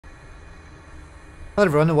Hello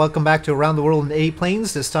everyone and welcome back to Around the World in 80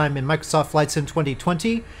 Planes, this time in Microsoft Flight Sim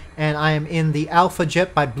 2020, and I am in the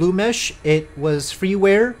Alphajet by Blue Mesh. It was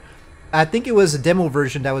freeware. I think it was a demo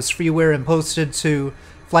version that was freeware and posted to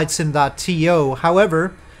flightsim.to.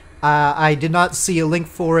 However, I did not see a link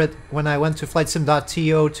for it when I went to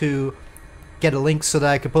flightsim.to to get a link so that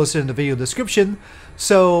I could post it in the video description.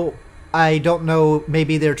 So I don't know,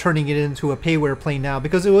 maybe they're turning it into a payware plane now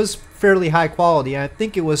because it was fairly high quality. I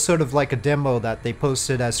think it was sort of like a demo that they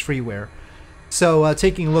posted as freeware. So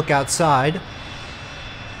taking a look outside,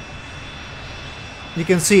 you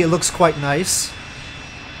can see it looks quite nice.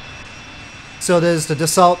 So there's the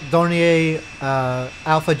Dassault Dornier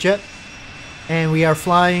Alphajet, and we are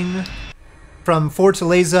flying from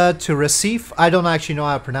Fortaleza to Recife. I don't actually know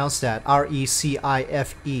how to pronounce that.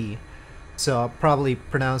 R-E-C-I-F-E. So I'm probably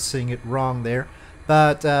pronouncing it wrong there.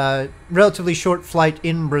 But relatively short flight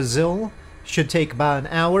in Brazil. Should take about an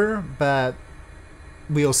hour, but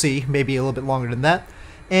we'll see. Maybe a little bit longer than that.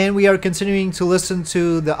 And we are continuing to listen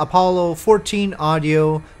to the Apollo 14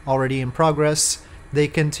 audio already in progress. They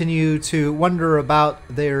continue to wonder about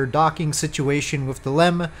their docking situation with the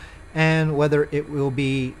LEM and whether it will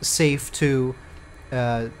be safe to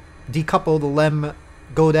decouple the LEM,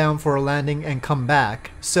 go down for a landing, and come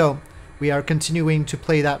back. So we are continuing to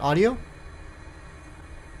play that audio.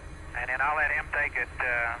 And then I'll let him take it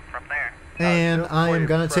from there. And I am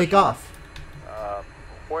going to take off.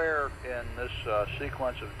 Where in this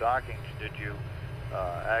sequence of dockings did you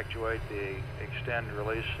actuate the extend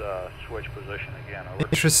release switch position again?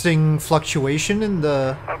 Interesting fluctuation in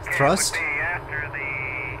the thrust. Okay, it would be after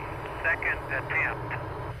the second attempt.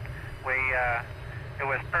 It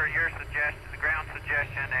was per your suggestion, the ground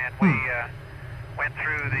suggestion, and we went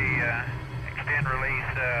through the extend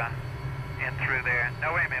release in through there.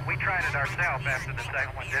 No, wait a minute, we tried it ourselves after the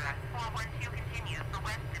second one, didn't we? Forward to continue for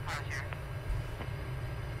west departure.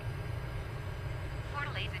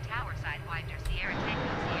 Fortaleza Tower sidewinder Sierra Tango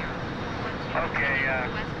Sierra. Okay,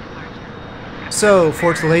 West departure. So,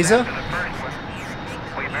 Fortaleza. After the first one,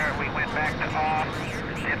 we went back to off,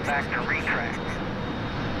 then back to retract.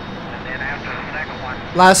 And then after the second one,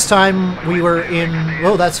 Last time we were in...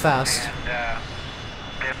 Oh, that's fast. and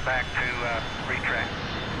then back to retract.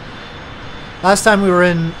 Last time we were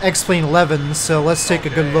in X-Plane 11, so let's take a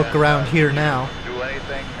good look around here now. Do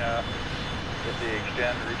anything with the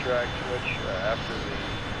extend retract switch after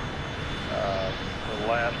the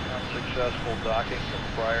last unsuccessful docking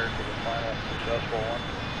prior to the final successful one?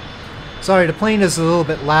 Sorry, the plane is a little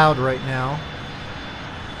bit loud right now.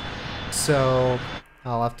 So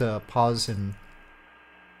I'll have to pause and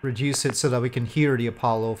reduce it so that we can hear the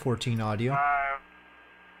Apollo 14 audio.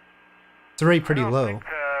 It's already pretty low. We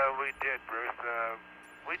did, Bruce.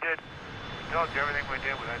 We told you everything we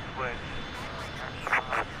did with that switch.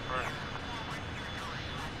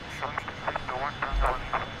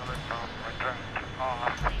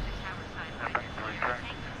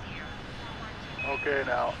 Okay,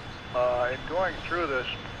 now, in going through this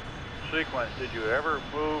sequence, did you ever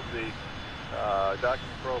move the docking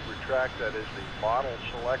probe retract, that is the model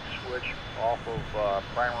select switch, off of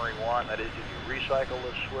primary one? That is, did you recycle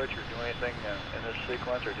this switch or do anything in this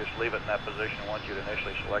sequence, or just leave it in that position once you'd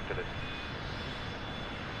initially selected it?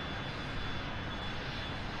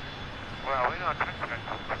 Well, we don't think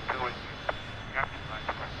until we got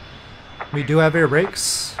to We do have air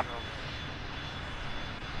brakes.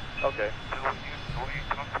 Okay.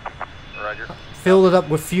 Roger. Filled it up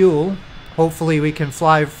with fuel. Hopefully we can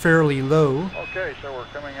fly fairly low Okay, so we're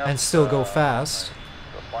coming up and still go fast.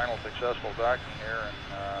 the final successful docking here,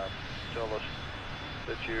 and tell us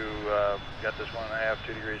that you got this 1.5,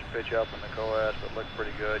 2 degrees pitch up in the COAS, but looked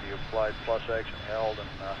pretty good. You applied plus X and held, and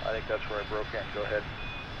I think that's where I broke in. Go ahead.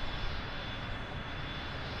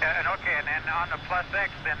 And okay, and then on the plus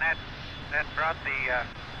X, then that brought the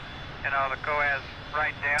the COAS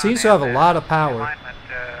right down. Seems to have a lot of power. Alignment,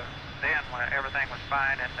 then when everything was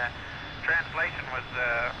fine, and the translation was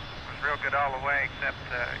real good all the way,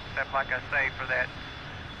 except like I say, for that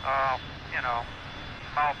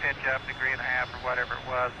small pitch up, 1.5 degrees or whatever it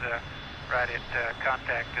was, right at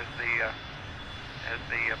contact as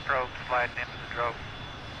the probe sliding into the drogue.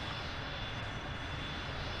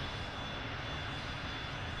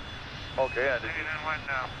 Okay,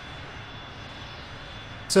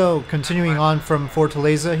 So continuing on from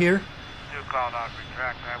Fortaleza here. You called out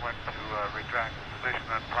retract. I went to retract the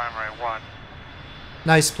position on primary one.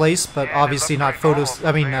 Nice place, but And obviously it not looked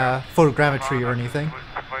pretty normal from there. photogrammetry or anything.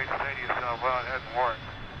 The place you say to yourself, well, it hasn't worked.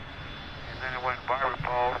 And then it went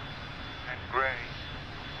bipole and gray.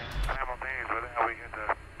 And simultaneous with that, we get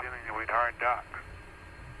the feeling that we'd hard dock.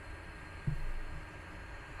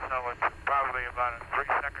 So it's probably about a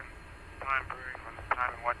 3-second time period from the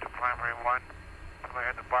time we went to primary 1 until I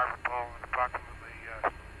had the barber pole, and approximately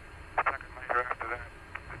a second later after that,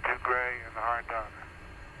 the 2 gray and the hard dog.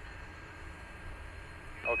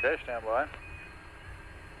 Okay, stand by.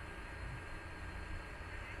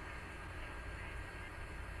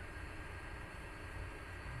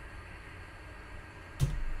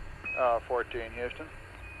 Uh, 14, Houston.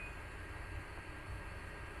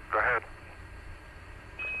 Go ahead.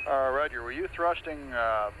 Roger, were you thrusting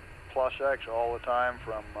plus X all the time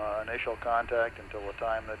from initial contact until the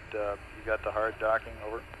time that you got the hard docking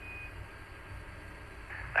over?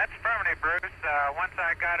 That's affirmative, Bruce. Once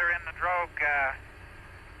I got her in the drogue,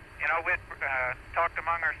 you know, we'd talked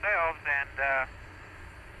among ourselves, and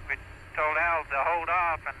we told Al to hold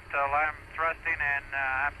off until I'm thrusting and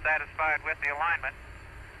I'm satisfied with the alignment.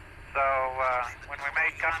 So when we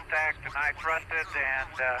made contact and I thrusted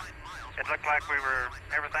and it looked like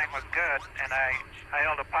everything was good, and I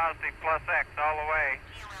held a positive plus X all the way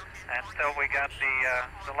until we got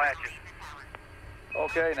the latches.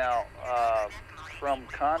 Okay, now from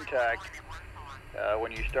contact,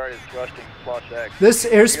 when you started thrusting plus X, This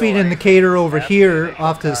airspeed indicator over here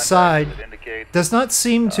off to the side does not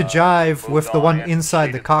seem to jive with the one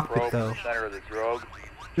inside the cockpit though.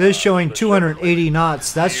 This is showing 280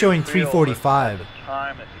 knots, that's showing 345.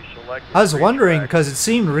 I was wondering because it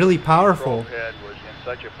seemed really powerful,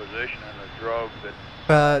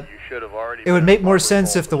 but it would make more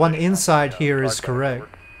sense if the one inside here is correct.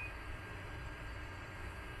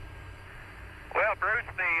 Well, Bruce,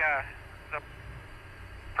 the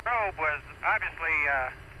probe was obviously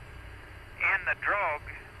in the drogue,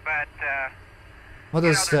 but What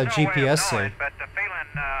does there's no way of GPS say? knowing, but the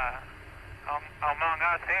feeling among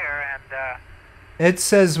us here, and It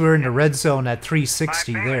says we're in the red zone at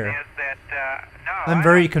 360 my feeling there. is that, no, I'm I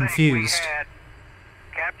very don't think confused. We had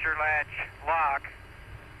capture latch lock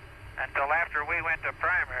until after we went to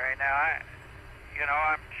primary. Now,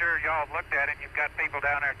 I'm sure y'all have looked at it, and you've got people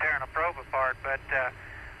down there tearing a probe apart, but I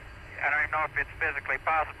don't even know if it's physically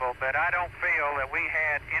possible, but I don't feel that we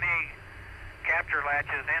had any capture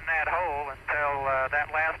latches in that hole until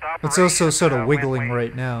that last operation. It's also sort of when wiggling we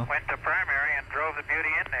right now. went to primary and drove the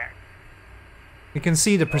beauty in there. You can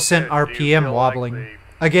see the percent Okay, do you RPM feel wobbling. like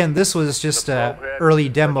Again, this was just a early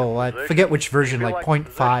demo. I forget which version, like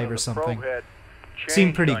 0.5 or something.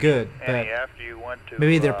 Seemed pretty good, but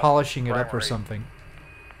maybe they're polishing it up or something.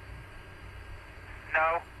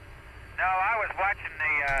 No, I was watching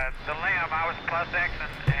the limb. I was plus X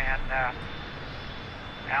and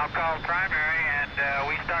Al called primary, and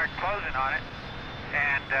we started closing on it,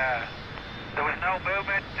 and there was no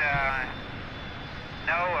movement,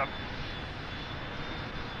 no.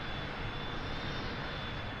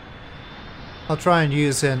 I'll try and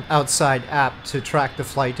use an outside app to track the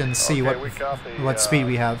flight and see what speed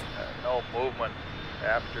we have. No movement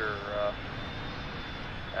after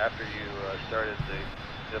you started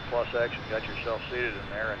the plus X and got yourself seated in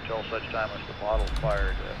there until such time as the model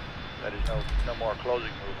fired. That is no more closing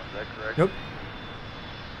movement. Is that correct? Nope.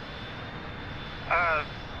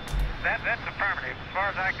 That's affirmative. As far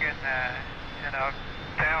as I can,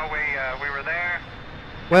 tell, we were there.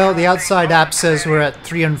 Well, the outside app says we're at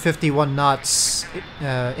 351 knots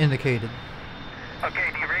indicated. Okay,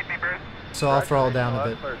 do you read me, Bruce? So I'll throttle down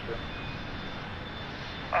a bit.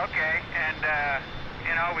 Okay, and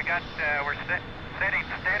we're sitting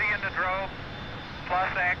steady in the drogue,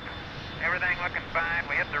 plus X, everything looking fine.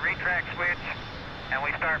 We hit the retract switch, and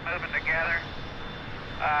we start moving together.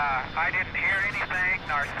 I didn't hear anything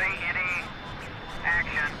nor see any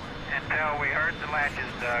action until we heard the latches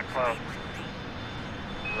close.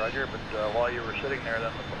 Roger, but while you were sitting there,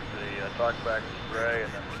 then the talkback was gray, and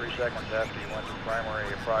then 3 seconds after you went to primary,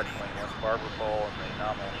 approximately went barber pole, and the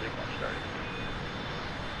nominal sequence started.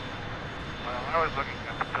 Well, I was looking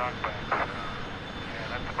at the talkback, and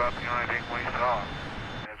that's about the only thing we saw.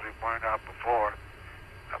 As we pointed out before,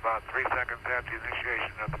 about 3 seconds after the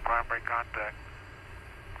initiation of the primary contact,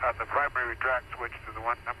 the primary retract switched to the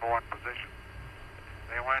number one position.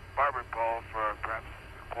 They went barber pole for perhaps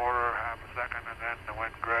a quarter, half a second, and then they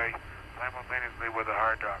went gray simultaneously with a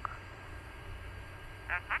hard dock.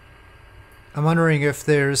 I'm wondering if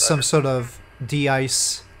there's some sort of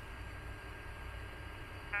de-ice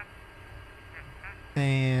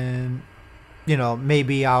and,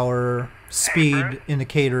 maybe our speed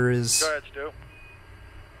indicator is Go ahead, Stu.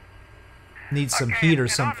 needs some heat or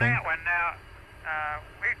something. On that one now,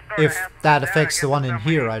 we If that affects the one in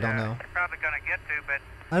here, I don't know. They're probably going to get to, but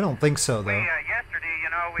I don't think so, we, though. yesterday,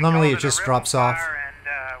 we Normally called it just a drops river off. fire,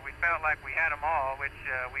 and we felt like we had them all, which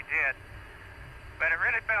we did. But it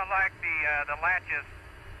really felt like the latches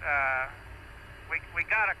we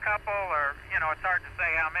got a couple, or it's hard to say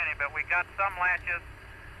how many, but we got some latches.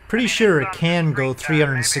 Pretty sure it can go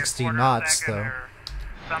 360 maybe a quarter knots second though. or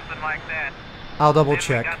something like that. I'll double Then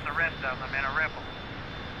check. we got the rest of them in a ripple.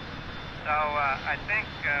 So I think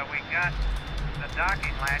we got the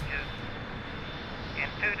docking latches in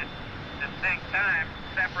two distinct times,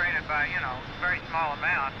 separated by very small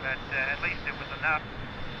amount, but at least it was enough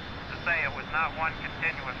to say it was not one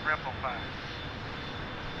continuous ripple fire.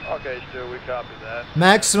 Okay, Stu, we copy that.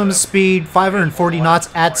 Maximum speed 540 knots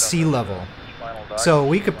at sea level. So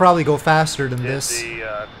we could probably go faster than this.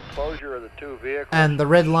 The closure of the two vehicles. And the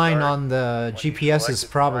red line on the GPS is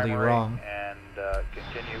probably wrong. And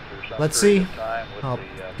continue for some Let's period see. of time with I'll the,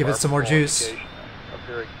 give it some more barber juice. indication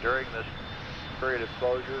appearing during this period of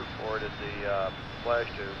closure, or did the flash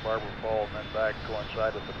to barber pole and then back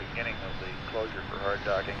coincide with the beginning of the closure for hard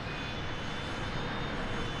docking?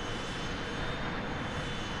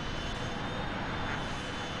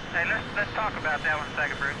 Hey, let's talk about that one a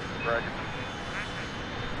second, Bruce. Roger.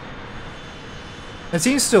 It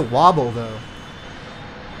seems to wobble though.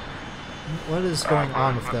 What is going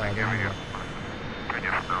on with that? Anyway?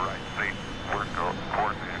 Opinion from the right seat. We're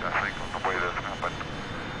coordinated, I think, on the way this happened.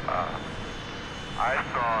 I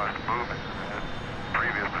saw us moving in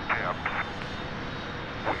previous attempts.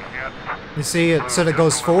 We had You see, it sort of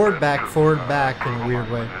goes forward, back, in a weird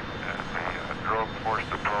way. and the drogue forced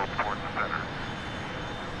the probe toward the center.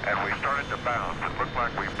 And we started to bounce. It looked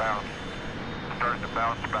like we started to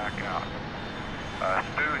bounce back out.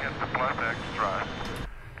 Stu hit the plus X thrust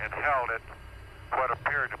and held it what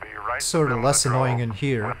appeared to be right Sort in of the less middle of annoying the in drogue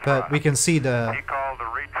here, with but thrust. we can see the He called the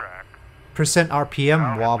retract. percent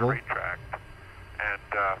RPM wobble. Retract.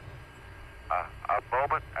 And a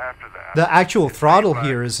moment after that, The actual it throttle seemed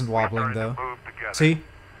here like isn't we wobbling started to though. move together. See?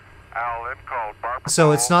 Al then called Barbara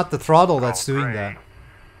So it's Paul, not the throttle that's called doing Ray, that.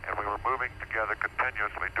 And we were moving together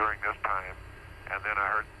continuously during this time, and then I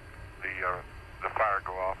heard the fire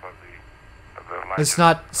go off of the light. It's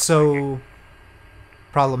not so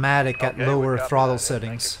problematic at Okay, we lower copy throttle that. Thank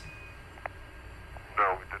settings.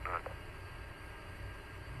 No, we did not.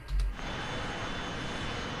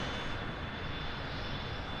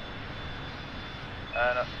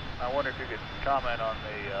 And I wonder if you could comment on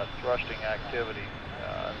the thrusting activity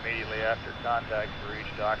immediately after contact for each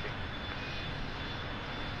docking.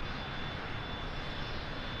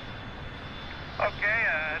 Okay,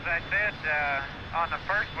 as I said, on the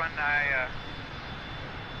first one, I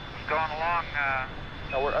was going along,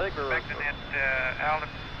 No, I think expecting it out of...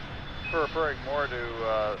 we're referring more to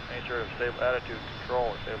any sort of stable attitude control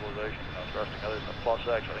or stabilization, thrusting other than the plus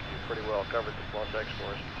X. I think you pretty well covered the plus X for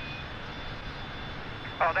us.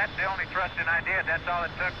 Oh, that's the only thrusting I did. That's all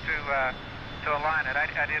it took to align it. I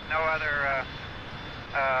did no other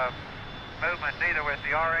movements either with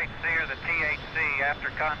the RHC or the THC after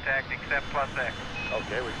contact except plus X.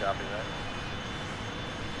 Okay, we copy that.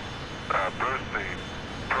 Bruce, the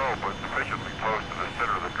probe was sufficiently close to the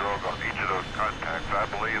center of the drogue on each of those contacts. I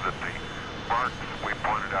believe that the marks we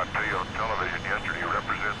pointed out to you on television yesterday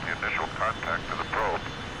represent the initial contact to the probe.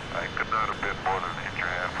 It could not have been more than 1.5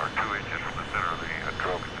 inches or 2 inches from the center of the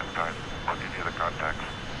drogue at that time on any of the contacts.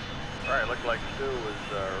 All right, looked like Stu was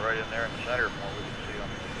right in there in the center from what we could see on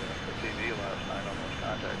the TV last night on those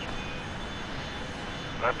contacts.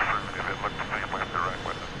 That's true, if it looked the same way if they're right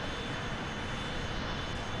with it.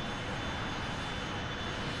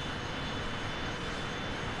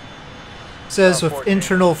 Says with 14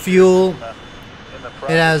 internal fuel, in the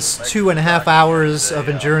it has process, 2.5 hours of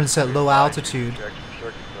they, endurance at low altitude, check some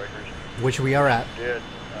circuit breakers. which we are at. Did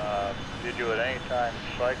you at any time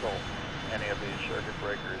cycle any of these circuit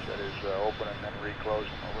breakers, that is open and then reclose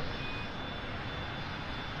them over?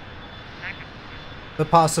 But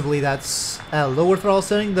possibly that's at a lower throttle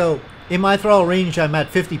setting, though in my throttle range I'm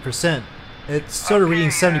at 50%. It's sort of reading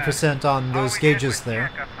 70% on those gauges there.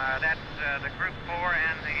 Check 'em. That's the Group 4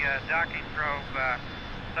 and the docking probe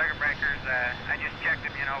circuit breakers. I just checked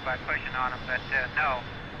them, by pushing on them, but no,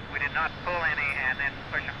 we did not pull any and then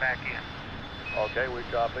push them back in. Okay, we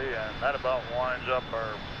copy, and that about winds up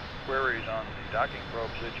our queries on the docking probe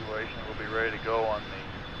situation. We'll be ready to go on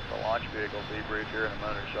the launch vehicle debrief here in a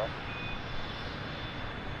minute or so.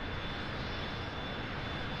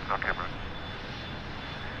 Okay,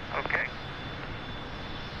 Bruce. Okay.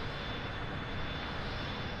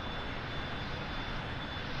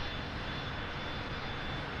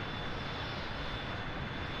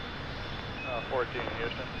 Uh, 14,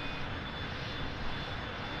 Houston.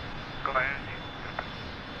 Go ahead.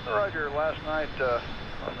 Roger, last night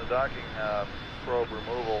on the docking probe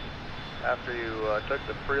removal, after you took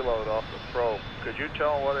the preload off the probe, could you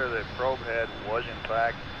tell whether the probe head was in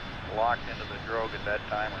fact locked into the drogue at that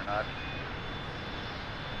time or not.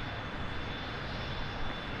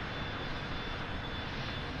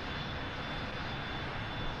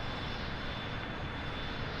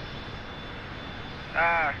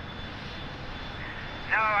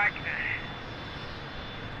 No,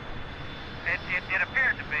 it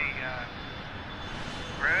appeared to be,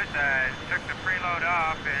 Bruce. I took the preload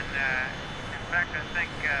off, and in fact, I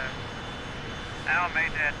think Al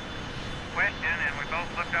made that question, and we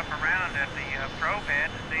both looked up around at the probe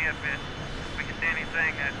head to see if we could see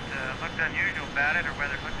anything that looked unusual about it, or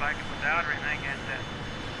whether it looked like it was out or anything,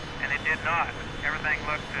 and it did not. Everything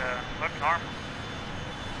looked normal.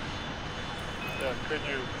 Could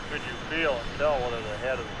you feel and tell whether the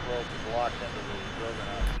head of the probe was locked into the drogue or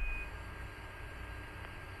not?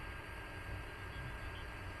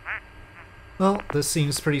 Well, this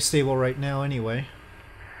seems pretty stable right now anyway.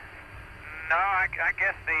 No, I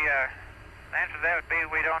guess the answer to that would be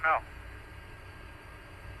we don't know.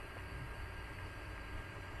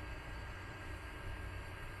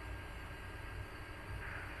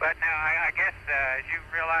 But now I guess as you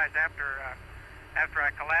realized after I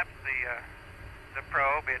collapsed the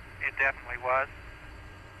probe, it definitely was.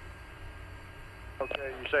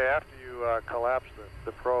 Okay, you say after you collapsed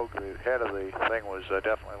the probe, the head of the thing was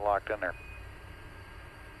definitely locked in there.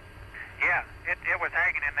 Yeah, it was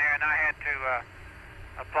hanging in there, and I had to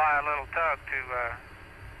apply a little tug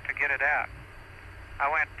to get it out. I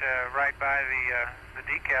went right by the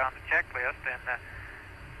decal on the checklist, and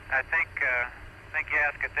I think you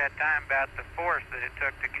asked at that time about the force that it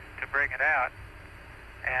took to bring it out,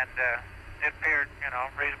 and it appeared,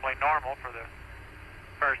 reasonably normal for the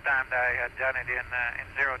first time that I had done it in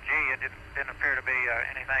 0G. It didn't appear to be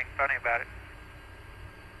anything funny about it.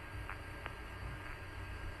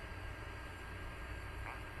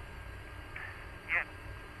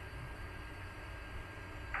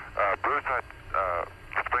 Bruce, let's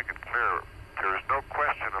make it clear. There is no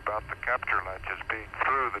question about the capture latches being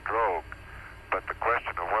through the drogue, but the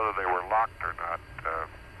question of whether they were locked or not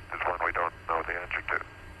is one we don't know the answer to.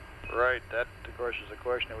 Right, that of course is the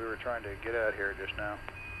question that we were trying to get at here just now.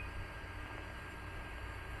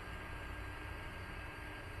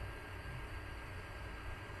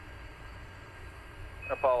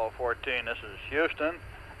 Apollo 14, this is Houston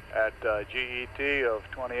at GET of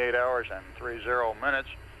 28 hours and 30 minutes.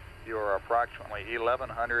 You are approximately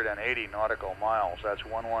 1,180 nautical miles. That's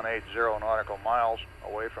 1180 nautical miles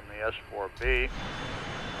away from the S4B.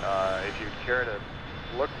 If you'd care to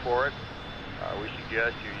look for it, we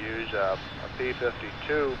suggest you use a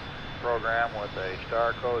P-52 program with a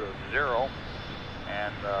star code of 0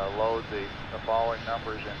 and load the following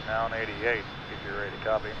numbers in noun 88 if you're ready to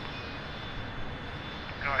copy.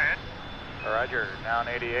 Go ahead. Roger. Noun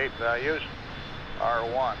 88 values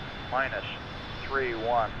R1 minus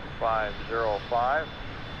 31505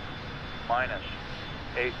 minus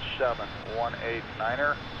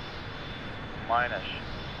 87189er minus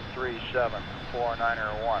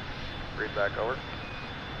 37491. Read back over.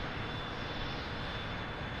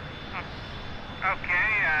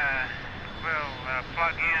 Okay, we'll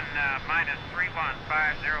plug in minus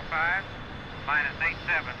 31505 minus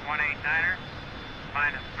 87189er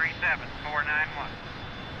minus 37491.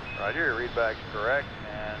 Roger, your readback's correct,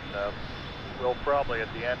 and we'll probably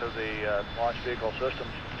at the end of the launch vehicle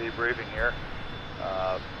systems debriefing here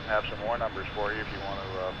have some more numbers for you if you want to,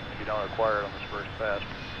 if you don't acquire it on this first pass.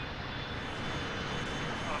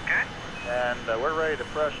 Okay. And we're ready to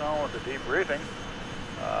press on with the debriefing.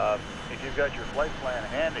 If you've got your flight plan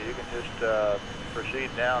handy, you can just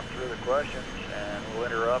proceed down through the questions, and we'll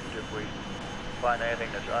interrupt if we find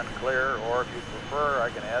anything that's unclear, or if you prefer, I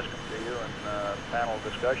can ask them to you in panel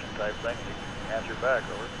discussion type thing, and you can answer back.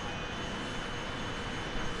 Over.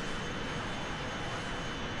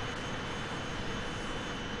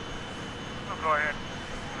 Well, go ahead.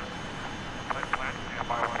 Flight plan, stand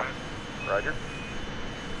by 1 minute. Roger.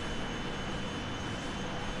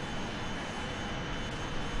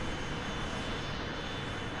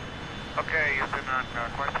 Okay, you've been on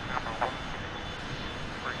question number 1.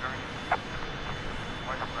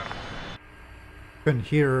 Couldn't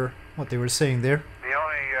hear what they were saying there. The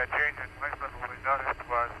only change in flight level we noticed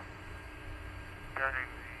was during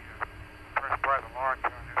the first part of the launch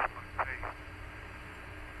on S1C,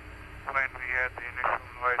 when we had the initial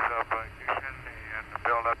noise of ignition and the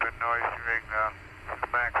build-up in noise during the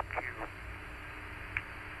max Q.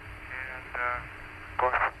 And, of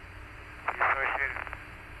course, the associated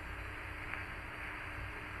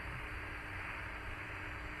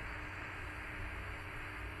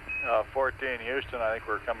 14 Houston, I think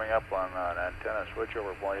we're coming up on an antenna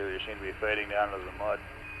switchover point. You seem to be fading down into the mud.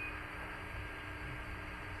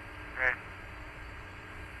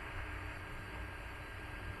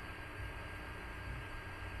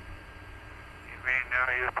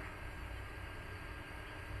 Houston.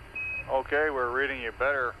 Okay, we're reading you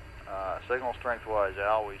better signal strength-wise,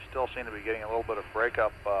 Al. We still seem to be getting a little bit of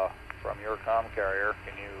breakup from your comm carrier.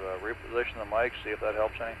 Can you reposition the mic, see if that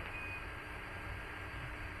helps any?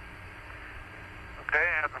 Okay,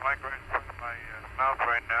 I have the mic right in front of my mouth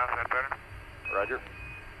right now. Is that better? Roger.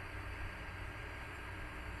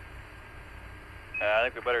 I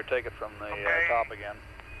think we better take it from the Okay. top again.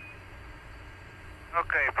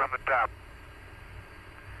 Okay, from the top.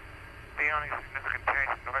 The only significant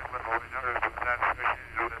change in noise level we noticed was that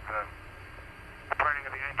associated with the burning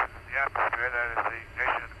of the engines in the atmosphere. That is the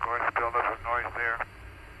ignition, of course, buildup of noise there.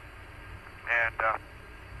 And the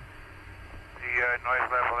noise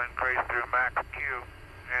level increased through max Q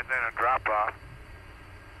and then a drop-off.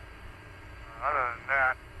 Other than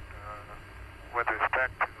that, with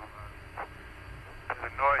respect to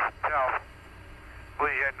the noise itself, we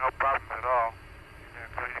had no problems at all in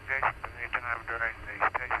communication at any time during the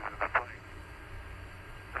stages of the flight.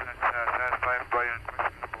 Does that satisfy everybody on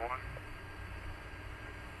question number one?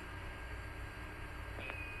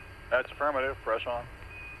 That's affirmative. Press on.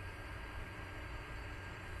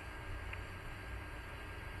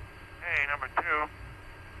 Hey, number two,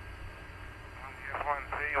 on the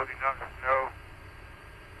F1C, we noticed no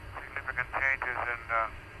significant changes in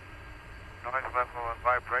noise level and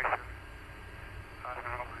vibration. I don't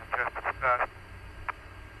know what we just discussed.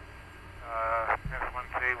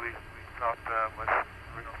 F1C we felt was a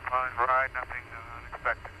real fine ride, nothing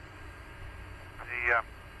unexpected. The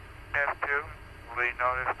S2, we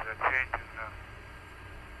noticed a change in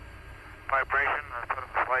vibration, or sort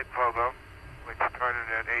of a slight pogo, which started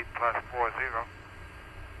at 8 plus 40.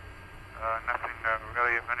 Nothing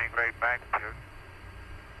really of any great magnitude.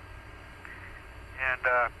 And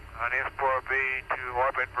on S4B to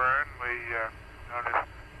orbit burn, we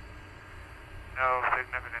noticed no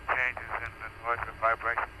significant changes in the noise or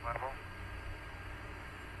vibration level.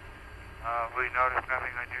 We noticed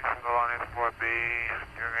nothing unusual on S4B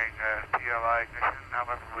during TLI ignition.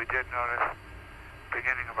 However, we did notice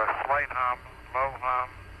beginning of a slight hum, low hum,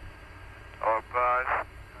 or buzz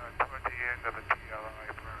toward the end of the TLI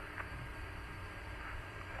burn.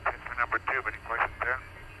 That's it for number two. Any questions there?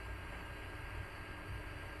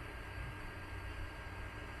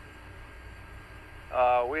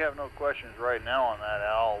 We have no questions right now on that,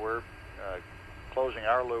 Al. We're closing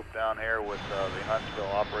our loop down here with the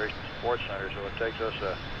Huntsville Operations Support Center, so it takes us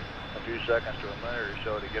a few seconds to a minute or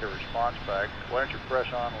so to get a response back. Why don't you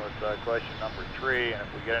press on with question number three, and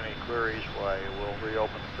if we get any queries, why, we'll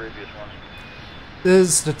reopen the previous ones. This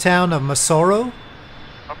is the town of Masoro,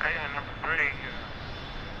 Okay, and number three,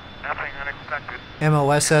 nothing unexpected. Mossoro.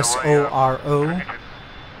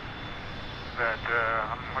 That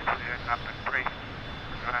on which we had not been briefed.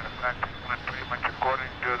 As a matter of fact, it went pretty much according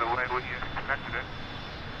to the way we had expected it.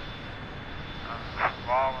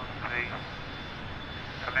 All of the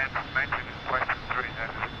events mentioned in question three,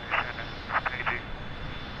 that is ignition and staging,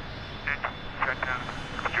 engine shutdown,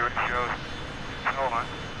 during shows, and so on.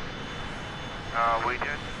 We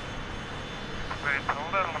did experience a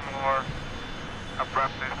little more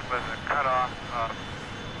abruptness with the cutoff of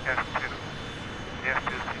S2. The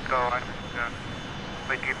S2 could go, I think,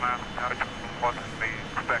 50 miles an hour more than we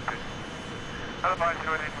expected. Otherwise,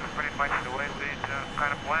 everything was pretty much the way we'd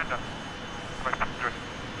kind of planned on question three.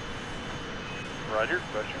 Roger.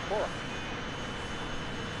 Question four.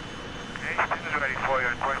 Okay, Steven's ready for you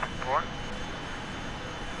on question four.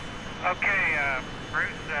 Okay,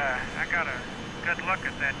 Bruce, I got a good look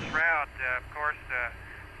at that shroud. Of course,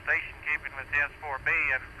 station keeping with the S4B.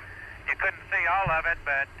 You couldn't see all of it,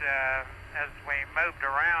 but as we moved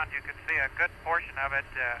around, you could see a good portion of it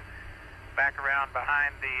back around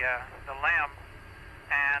behind the limb.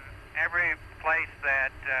 And every place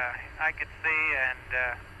that I could see,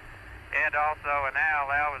 and Ed also, and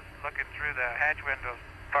Al was looking through the hatch windows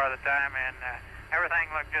part of the time, and everything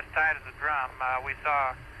looked just tight as a drum. We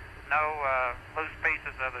saw no loose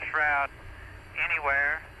pieces of the shroud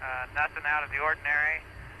anywhere, nothing out of the ordinary.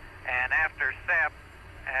 And after SEP,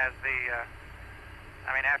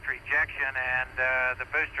 after ejection and the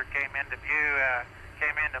booster came into view,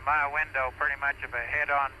 came into my window, pretty much of a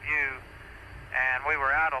head-on view, and we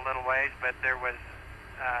were out a little ways, but there was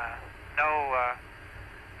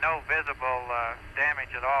no visible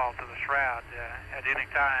damage at all to the shroud at any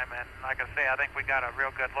time. And like I say, I think we got a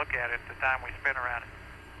real good look at it the time we spin around it.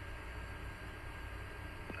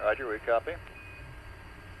 Roger, we copy.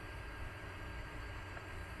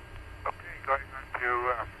 Okay, going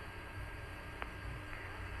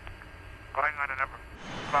on to number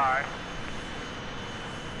 5.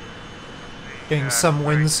 Getting some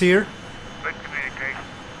winds here. Good communication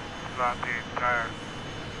throughout the entire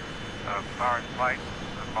power flight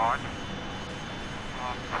and launch.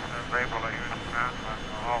 They're able to use the ground on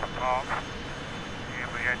all the calls. And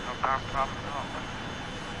we had no power problem at all.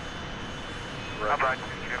 How about you?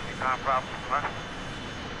 Do you have any comm problems from us?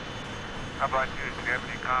 How about you? Do you have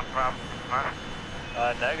any comm problems from us?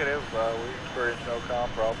 Negative. We experienced no comm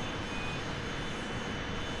problems.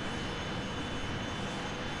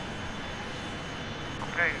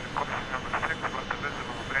 Okay, question number 6 about the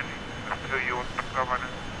visible bending. Let's do you want to cover it.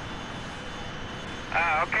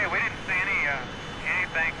 Okay, we didn't see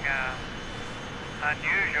anything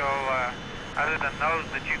unusual other than those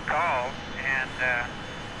that you called. And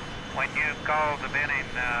when you called the binning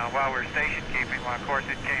while we're station keeping, well, of course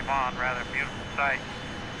it came on, rather beautiful sight.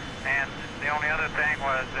 And the only other thing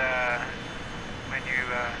was when you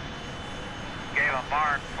gave a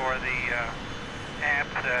mark for the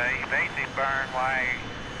APS evasive burn, why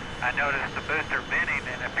I noticed the booster binning,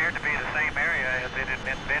 and it appeared to be the same area as it had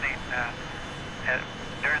been binning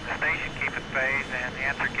during the station keeping phase, and the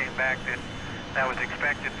answer came back that that was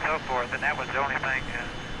expected and so forth, and that was the only thing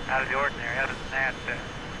out of the ordinary. Other than that,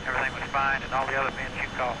 everything was fine, and all the other bins you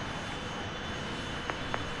called.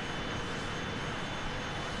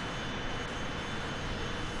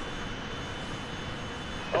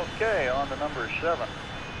 Okay, on to number 7.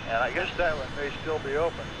 And I guess that one may still be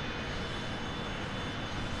open.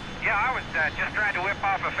 Yeah, I was just trying to whip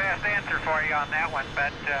off a fast answer for you on that one,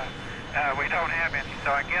 but we don't have any.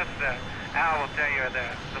 So I guess Al will tell you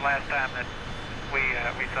the last time that we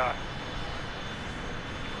saw it.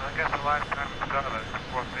 I guess the last time we saw that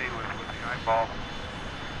before me was with the eyeball.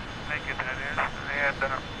 Thinking that is,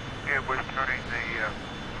 and it was during the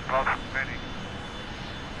pulse spinning.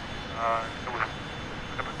 It was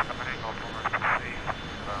a bit of an angle for us to see.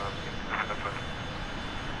 It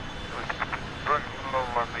was very low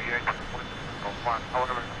on the edge of the one.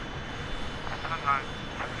 However, sometimes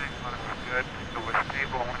everything when it was good, it was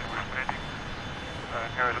stable when it was spinning.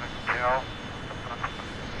 Near as I can tell, I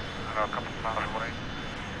don't know, a couple of miles away.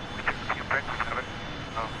 We took a few pictures of it.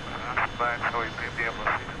 I'm glad so we may be able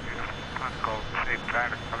to see the beautiful conical shaped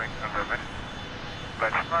pattern coming under the minute.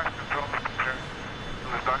 But as far as control is concerned, it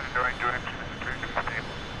was going in the right direction and appeared to be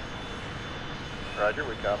stable. Roger,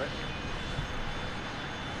 we copy.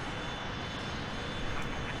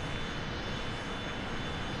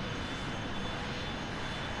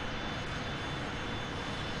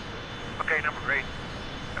 Okay, number 8.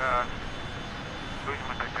 Who's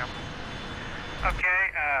going to take them? Okay,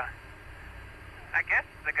 I guess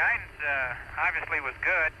the guidance obviously was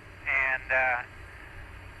good, and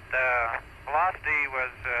the velocity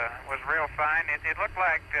was real fine. It looked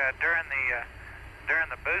like during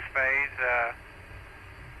the boost phase,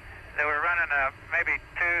 they were running maybe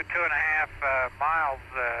 2.5 miles,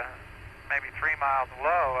 maybe 3 miles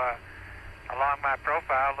low along my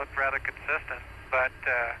profile. Looked rather consistent, but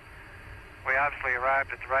we obviously arrived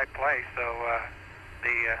at the right place. So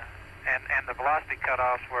and the velocity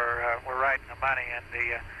cutoffs were right in the money, and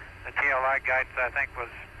the TLI guidance I think was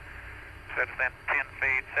said within 10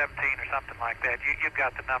 feet, 17 or something like that. You've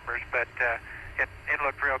got the numbers, but it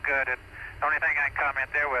looked real good. And the only thing I can comment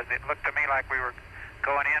there was it looked to me like we were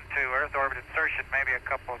going into Earth orbit insertion, maybe a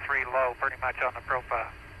couple, 3 low, pretty much on the profile.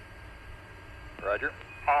 Roger.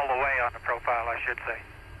 All the way on the profile, I should say.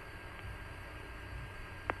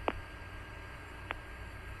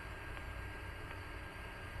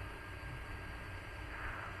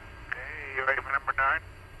 Okay, you ready for number 9?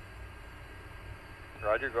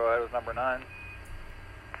 Roger, go ahead with number 9.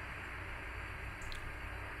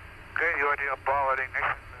 Okay, the ideal ball at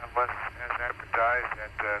ignition was as advertised at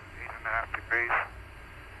 8.5 degrees.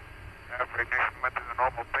 After ignition went to the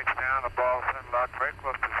normal pitch down, the ball settled out very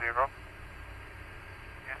close to 0.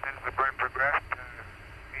 And then as the burn progressed,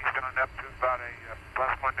 eased on up to about a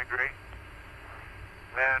 +1 degree.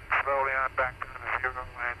 Then slowly on back down to 0,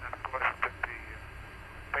 and then of course took the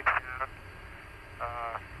pitch down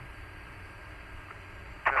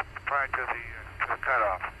just prior to the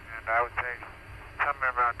cutoff. And I would say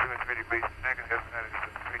somewhere around 2 or 3 degrees negative, that is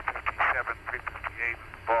 357, 358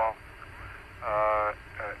 with the ball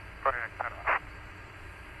prior to cutoff.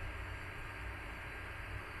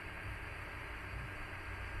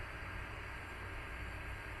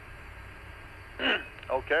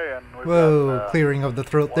 Okay, and we've Whoa, got clearing of the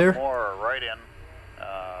throat one there. more write-in.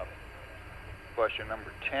 Question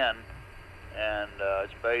number 10, and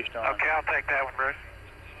it's based on... Okay, I'll take that one, Bruce.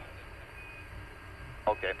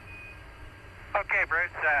 Okay. Okay, Bruce,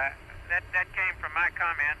 that came from my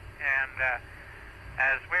comment, and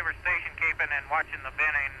as we were station keeping and watching the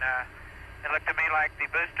binning, it looked to me like the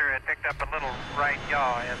booster had picked up a little right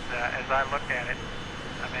yaw as I looked at it.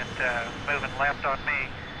 I meant moving left on me.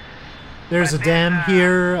 There's a But dam then,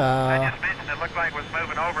 here. I just mentioned it looked like it was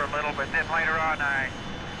moving over a little, but then later on I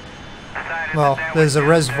decided Well, that there's was a just,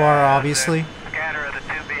 reservoir, obviously. the scatter of the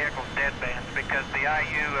two vehicles' deadbands, because the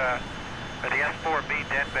IU, or the S4B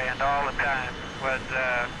deadband all the time was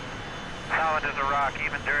solid as a rock,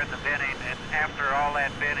 even during the binning. And after all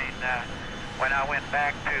that binning, when I went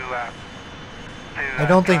back to I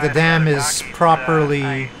don't think the try dam other is dockies, properly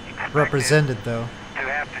I expected represented, though. to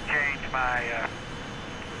have to change my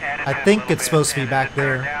attitude I a think little it's bit, supposed to be and back it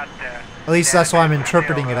turned there. out, At least that that's what I'm it was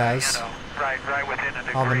interpreting still, it as you know, right within a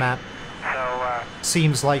degree. on the map. So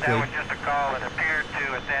Seems likely. that was just a call it appeared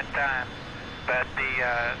to at that time. But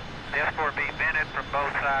the S4B bent it from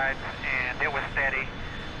both sides, and it was steady.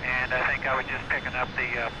 And I think I was just picking up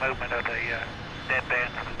the movement of the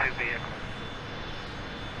deadbands of the two vehicles.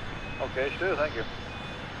 Okay, Stu, thank you.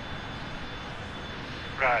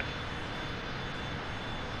 Right.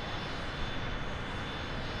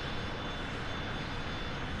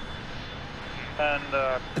 And,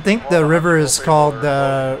 I think the river is called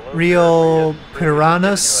Rio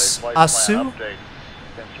Piranhas Asu,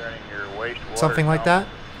 concerning your wastewater something like that.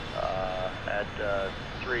 At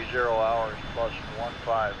 30 hours plus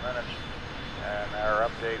 15 minutes, and our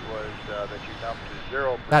update was that you dumped to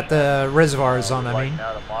 0%. That the reservoir is on, We'd I like mean.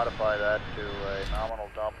 now to modify that to a nominal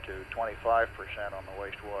dump to 25% on the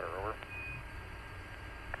wastewater. Over.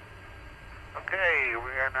 Okay,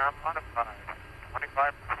 we are now modified.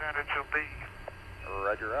 25% it shall be.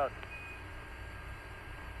 Roger out.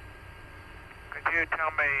 Could you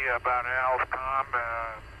tell me about Alscom?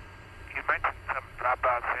 You mentioned some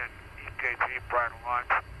dropouts in EKG prior to launch.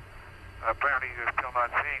 Apparently you're still not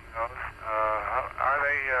seeing those. Are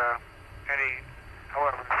they any,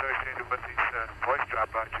 however, associated with these voice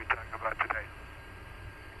dropouts you're talking about today?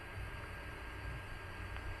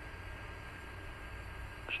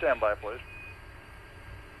 Stand by, please.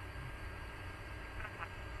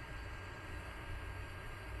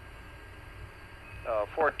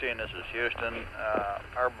 14, this is Houston.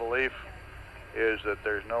 Our belief is that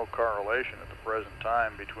there's no correlation at the present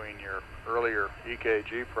time between your earlier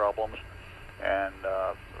EKG problems and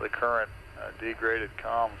the current degraded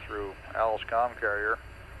comm through Al's comm carrier.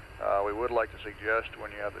 We would like to suggest,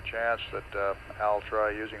 when you have the chance, that Al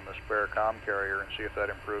try using the spare comm carrier and see if that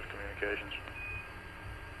improves communications.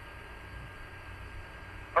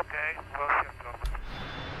 Okay, we'll shift over.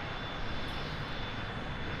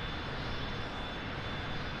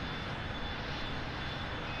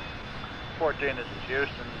 This is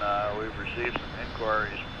Houston. We've received some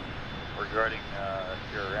inquiries regarding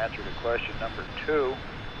your answer to question number 2.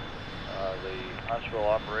 The Huntsville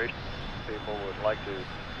operations people would like to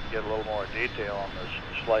get a little more detail on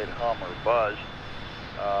this slight hum or buzz.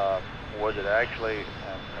 Was it actually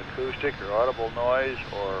an acoustic or audible noise,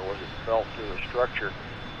 or was it felt through the structure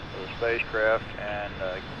of the spacecraft? And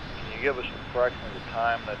can you give us approximately the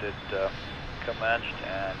time that it commenced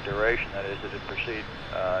and duration, that is, did it proceed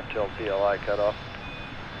until TLI cutoff?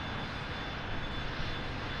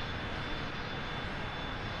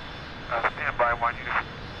 Stand by 1 Houston.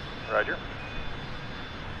 Roger.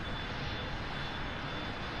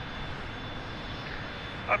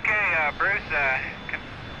 Okay, Bruce,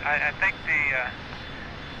 I think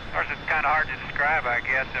of course it's kind of hard to describe, I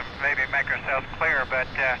guess, and maybe make ourselves clear, but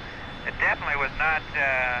it definitely was not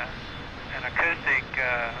an acoustic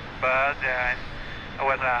buzz. It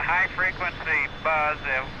was a high-frequency buzz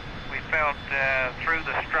that we felt through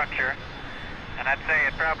the structure, and I'd say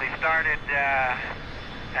it probably started,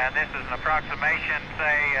 and this is an approximation,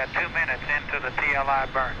 say 2 minutes into the TLI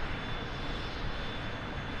burn.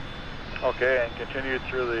 Okay, and continued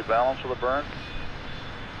through the balance of the burn?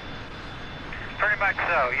 Pretty much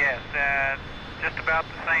so, yes. Just about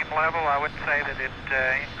the same level. I wouldn't say that it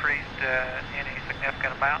increased any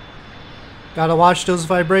significant amount. Gotta watch those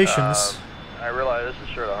vibrations. I realize this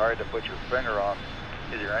is sort of hard to put your finger on.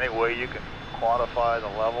 Is there any way you can quantify the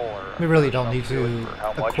level? Or We really don't need to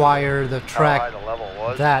acquire the track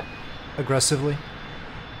that aggressively.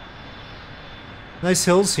 Nice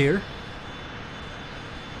hills here.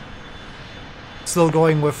 Still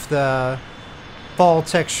going with the fall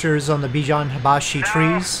textures on the Bijan Hibachi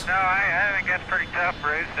trees. No, I think that's pretty tough,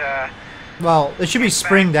 Bruce. Well, it should be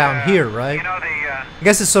spring down here, right? You know, I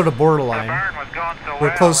guess it's sort of borderline. the burn was going so We're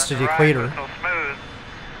well, close to and the ride equator. was so smooth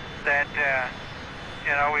that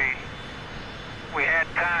you know, we had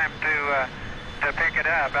time to pick it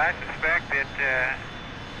up. I suspect that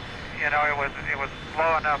you know, it was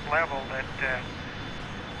low enough level that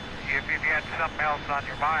if you had something else on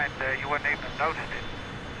your mind, you wouldn't even have noticed it.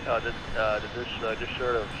 Did this just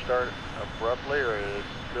sort of start abruptly, or did it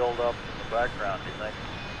build up in the background, do you think?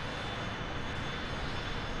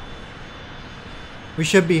 We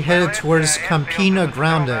should be headed towards Campina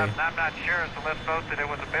Grande. I'm not sure. So let's vote that it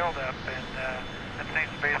was a buildup, and that seems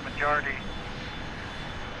to be the majority.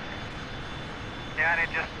 Yeah, and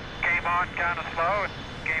it just came on kind of slow. It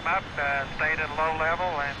came up, stayed at a low level,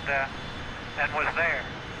 and was there.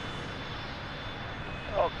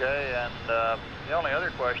 Okay, and the only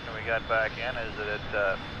other question we got back in is that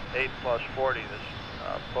at 8 plus 40, this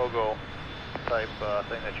pogo type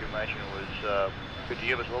thing that you mentioned was, could you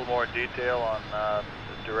give us a little more detail on the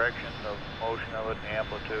direction of motion of it, and the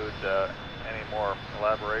amplitude, any more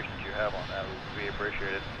elaborations you have on that would be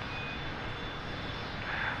appreciated.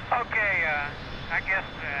 Okay, I guess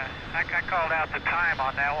I called out the time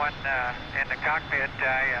on that one in the cockpit.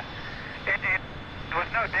 It was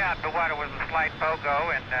no doubt but what it was a slight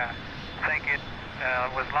pogo, and I think it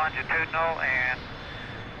was longitudinal, and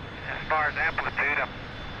as far as amplitude, I'm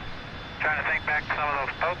trying to think back to some of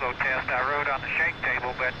those pogo tests I wrote on the shake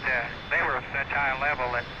table, but they were of such high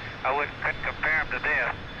level that I couldn't compare them to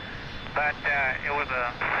this. But it was a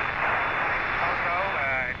pogo.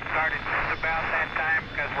 It started just about that time,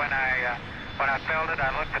 because when I felt it, I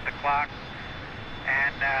looked at the clock,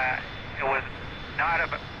 and it was not a...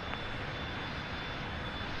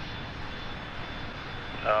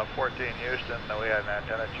 14 Houston, we had an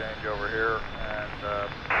antenna change over here, and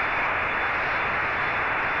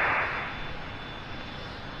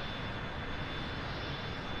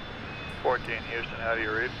 14 Houston, how do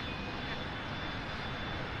you read?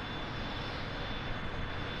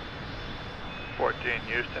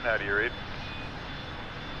 Houston, how do you read?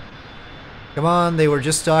 Come on, they were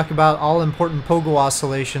just talking about all-important pogo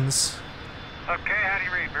oscillations. Okay, how do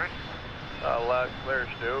you read, Bruce? Loud, clear,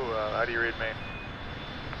 Stu. How do you read me?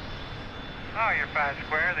 Oh, you're 5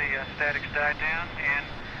 square, the statics died down, and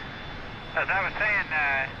as I was saying,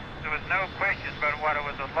 there was no question but what it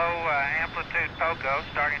was a low amplitude pogo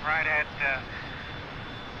starting right at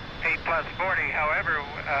 8 plus 40. However,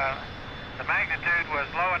 the magnitude was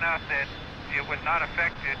low enough that it was not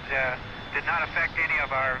affected, did not affect any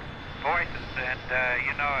of our voices, and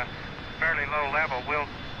you know, a fairly low level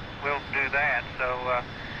will do that. So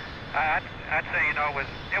I'd say, you know,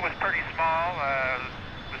 it was pretty small.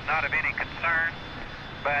 Was not of any concern,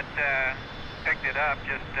 but picked it up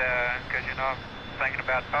just because, you know, I'm thinking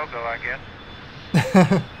about pogo, I guess.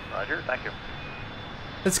 Roger, thank you.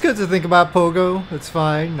 It's good to think about pogo. It's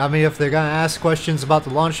fine. I mean, if they're going to ask questions about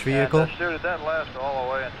the launch vehicle. And, Stu, did that last all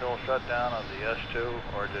the way until shutdown of the S2,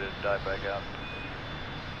 or did it die back out?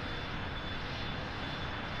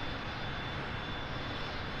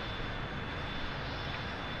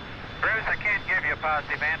 Bruce, I can't give you a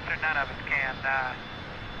positive answer. None of us can.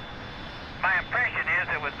 My impression is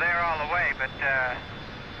it was there all the way, but that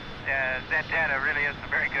data really isn't a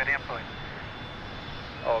very good input.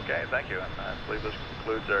 Okay, thank you. And I believe this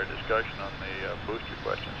concludes our discussion on the booster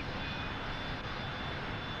questions.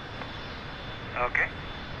 Okay.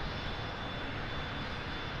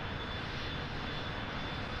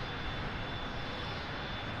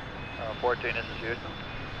 Uh, 14, this is Houston.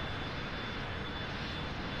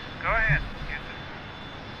 Go ahead,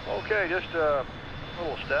 Houston. Okay, just a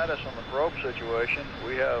little status on the probe situation.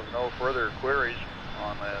 We have no further queries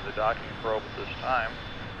on the docking probe at this time.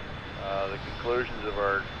 The conclusions of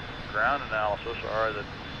our ground analysis are that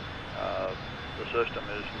the system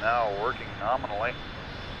is now working nominally,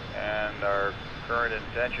 and our current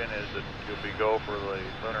intention is that you'll be go for the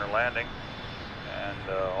lunar landing and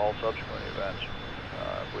all subsequent events.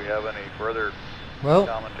 If we have any further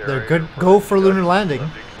commentary, they're good. Go for lunar landing.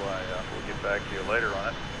 We'll get back to you later on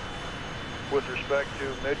it. With respect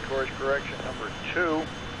to mid-course correction number 2,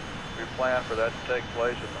 we plan for that to take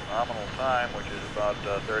place at the nominal time, which is about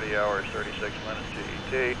 30 hours, 36 minutes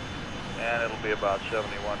GET, and it'll be about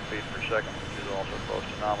 71 feet per second, which is also close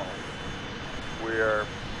to nominal. We are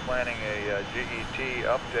planning a GET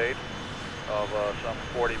update of some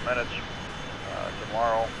 40 minutes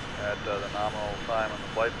tomorrow at the nominal time on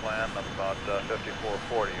the flight plan of about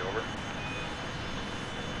 5440, over.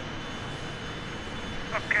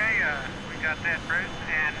 Okay, we got that, Bruce.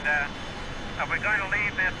 And are we going to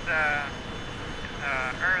leave this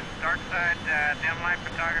Earth dark side dim light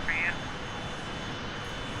photography in?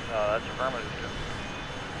 That's affirmative, Jim.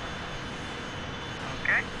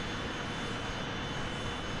 Okay.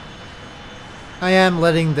 I am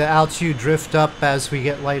letting the altitude drift up as we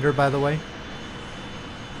get lighter, by the way.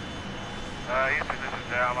 Houston, this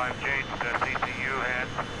is Al. I'm James, CCU head.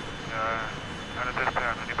 How does this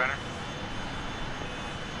sound? Any better?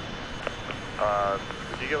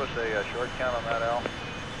 Could you give us a short count on that, Al?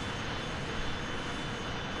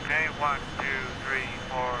 Okay, 1, 2, 3,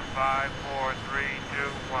 4, 5, 4, 3,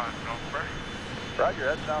 2, 1. Over. Roger,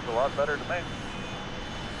 that sounds a lot better to me.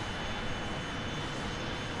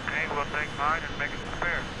 will take mine and make it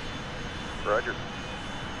spare. Roger.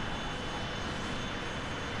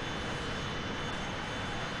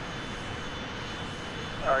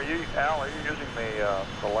 Al, are you using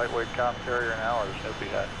the lightweight comm carrier now or the Snoopy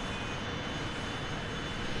hat?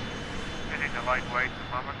 Using the lightweight at the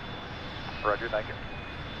moment. Roger, thank you.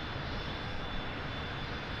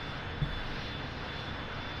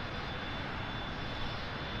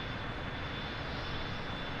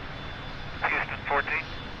 Houston 14.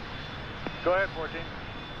 Go ahead, 14.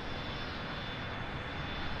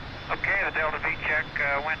 Okay, the Delta V check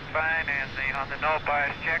went fine, and on the null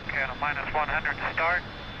bias check, minus 100 to start,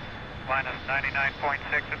 minus 99.6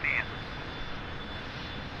 at the end.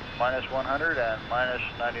 Minus 100 and minus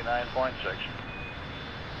 99.6.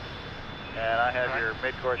 And I have your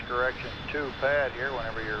mid-course correction 2 pad here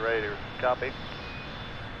whenever you're ready to copy.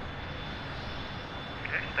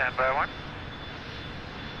 Okay, stand by 1.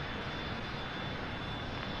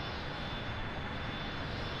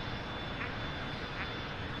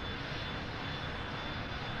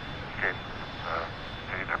 Okay,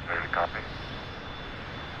 Dean, I'm ready to copy.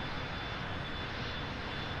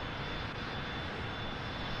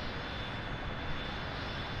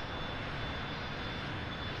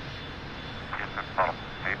 Houston, follow.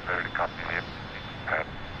 Dean, ready to copy him. Pat.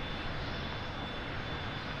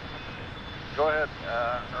 Go ahead,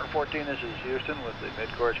 R14, this is Houston with the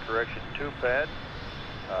mid-course correction 2 pad,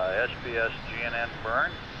 SPS GNN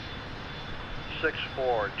burn,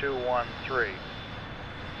 64213,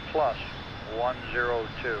 plus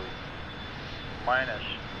 102, minus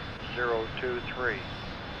 023,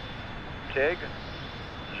 TIG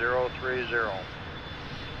 030,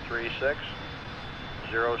 36,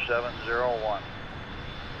 0701,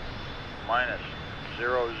 minus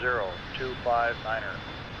 00259er,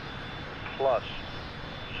 plus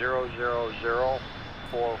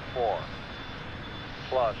 00044,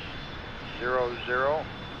 plus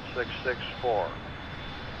 00664,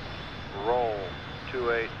 roll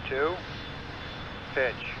 282,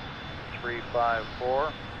 pitch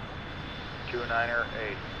 354, 29er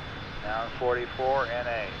 8, down 44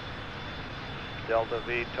 NA, Delta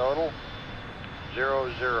V total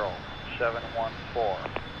 00714,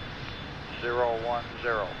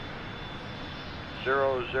 010,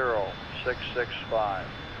 00665,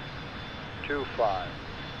 25,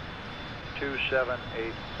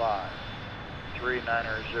 2785,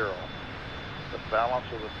 390. The balance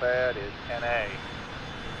of the pad is NA.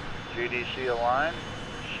 GDC align,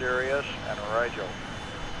 Sirius and Rigel.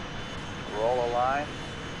 Roll a line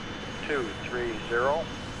 230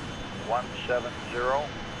 170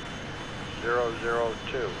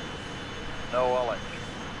 002. No ullage.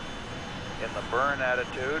 In the burn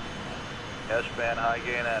attitude, S-band high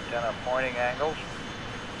gain antenna pointing angles,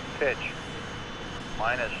 pitch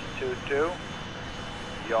minus 22,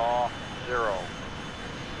 yaw 0.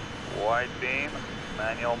 Wide beam,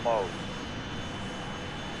 manual mode.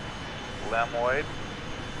 Lem weight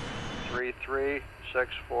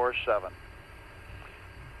 33647.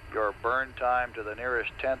 Your burn time to the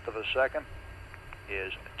nearest tenth of a second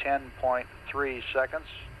is 10.3 seconds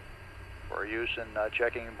for use in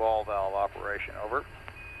checking ball valve operation. Over.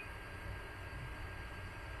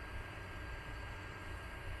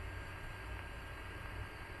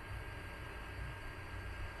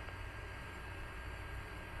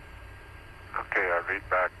 Okay, I read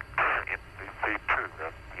back in the C2,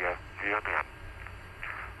 that's the SGNN.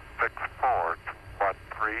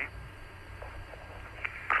 6413,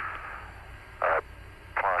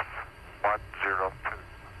 plus 102,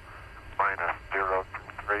 minus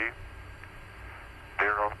 023,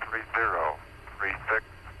 030, 36,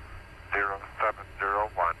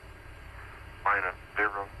 0701, minus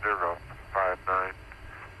 0059,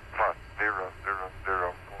 plus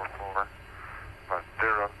 00044, plus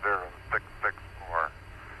 00664,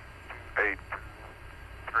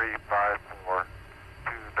 28354,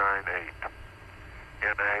 298,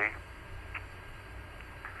 NA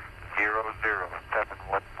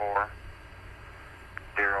 00714,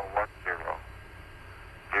 010,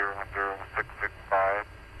 00665,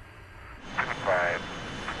 25,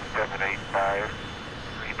 785,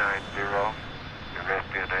 390, the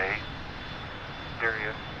rest NA,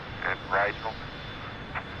 Sirius and Rigel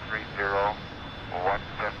 230,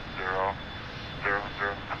 170, 00,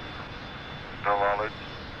 no ullage,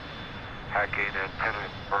 high gain antenna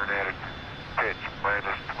burn attitude, pitch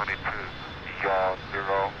minus 22, yaw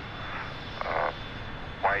 0,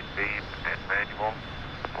 wide beam and manual,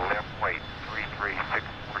 left weight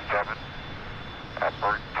 33647,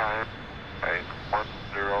 burn time is 10.3.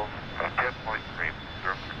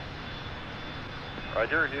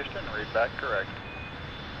 Roger, Houston, read back correct.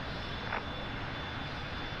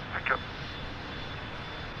 Okay.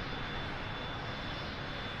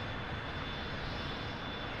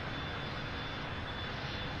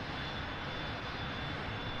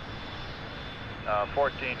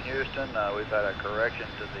 14 Houston, we've had a correction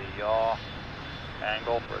to the yaw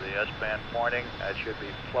angle for the S-band pointing. That should be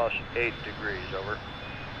plus 8 degrees, over.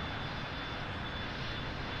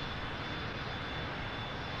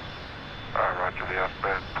 Roger, the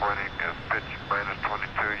S-band pointing is pitch minus 22,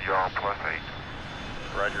 yaw plus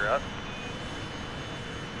 8. Roger out.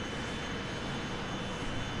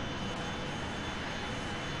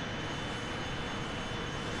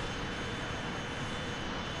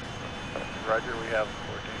 Roger, we have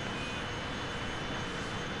 14.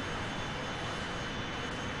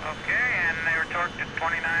 Okay, and they were torqued at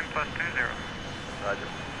 29 plus 20. Roger.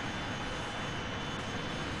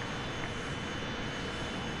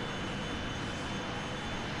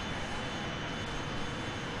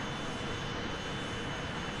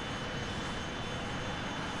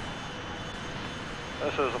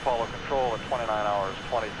 This is Apollo Control at 29 hours,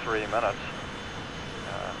 23 minutes.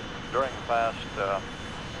 During the past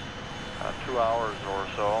 2 hours or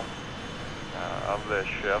so of this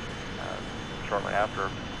shift, shortly after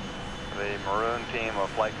the maroon team of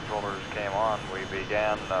flight controllers came on, we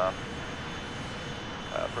began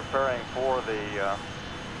preparing for the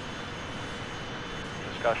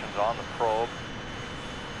discussions on the probe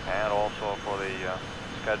and also for the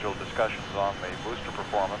scheduled discussions on the booster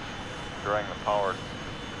performance during the powered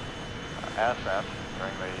ascent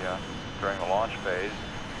during the launch phase.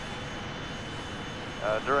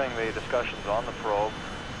 During the discussions on the probe,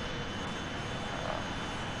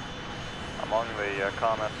 among the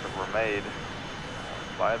comments that were made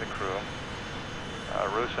by the crew,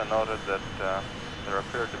 Rusa noted that there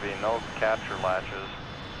appeared to be no capture latches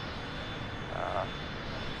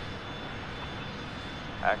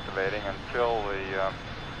activating until the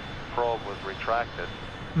probe was retracted.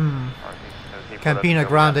 Campina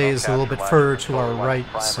Grande is a little bit further to our right,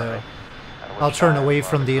 so I'll turn away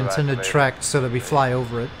from the intended track so that we fly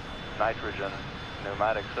over it. Nitrogen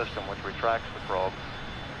pneumatic system which retracts the probe.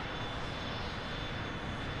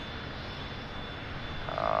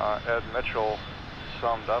 Ed Mitchell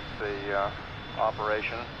summed up the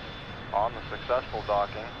operation on the successful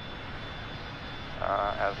docking.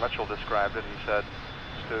 As Mitchell described it, he said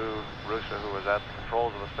Stu Rusa, who was at the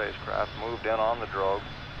controls of the spacecraft, moved in on the drogue.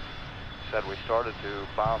 Said we started to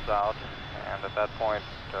bounce out, and at that point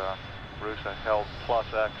Rusa held plus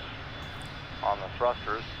X on the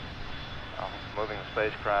thrusters, moving the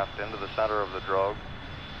spacecraft into the center of the drogue,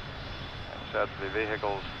 and said the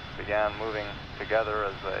vehicles began moving together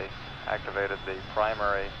as they activated the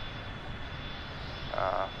primary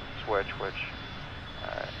switch, which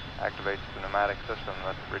activates the pneumatic system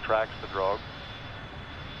that retracts the drogue.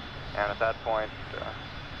 And at that point,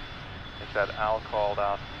 he said Al called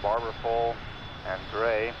out barber pole and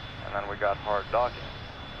gray, and then we got hard docking.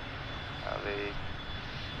 The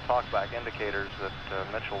talkback indicators that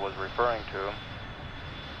Mitchell was referring to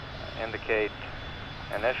indicate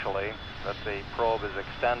initially that the probe is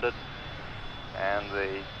extended and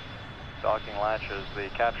the docking latches, the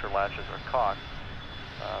capture latches, are cocked.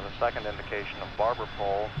 The second indication of barber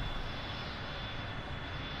pole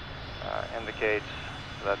indicates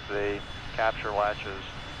that the capture latches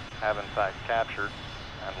have in fact captured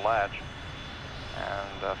and latched.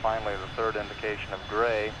 And finally, the third indication of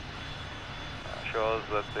gray shows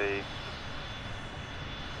that the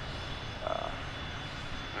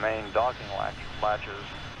main docking latches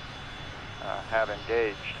have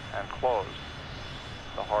engaged and closed,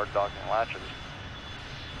 the hard docking latches.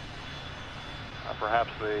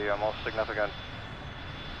 Perhaps the most significant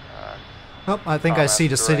I think I see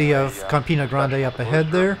the city of Campina Grande up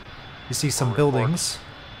ahead there. You see some buildings.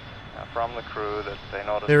 From the crew that they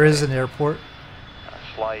noticed there is an airport.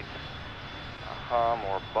 A slight hum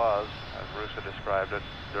or buzz, as Rusa described it,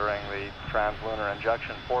 during the translunar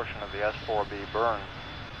injection portion of the S-4B burn.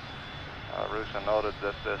 Rusa noted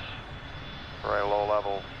that this very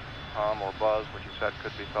low-level hum or buzz, which he said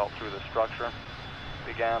could be felt through the structure,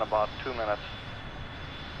 began about 2 minutes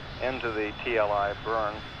into the TLI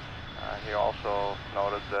burn. He also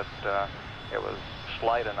noted that it was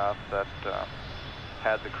slight enough that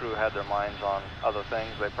had the crew had their minds on other things,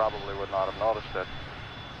 they probably would not have noticed it.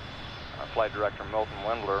 Flight Director Milton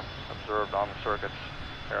Windler observed on the circuits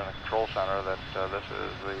here in the control center that this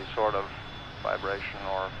is the sort of vibration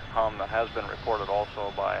or hum that has been reported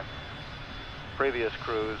also by previous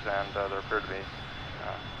crews, and there appeared to be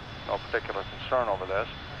no particular concern over this.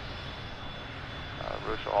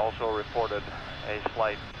 Rusa also reported a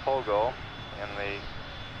slight pogo in the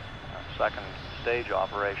second stage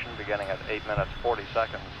operation, beginning at 8 minutes 40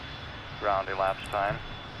 seconds ground elapsed time.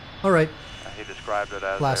 All right. He described it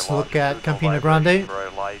as last a look at Campina vibration, Grande.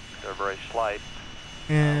 very light, very slight.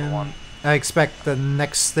 And I expect the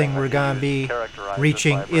next thing we're gonna be Characterize this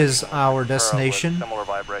reaching vibration is with our with destination. Similar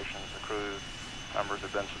vibrations the crew members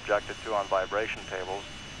have been subjected to on vibration tables.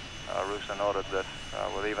 Rusa noted that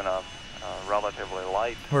with even a relatively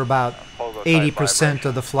light We're about pogo-type 80% of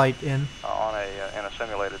vibration, the flight in. in a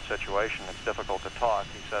simulated situation, it's difficult to talk.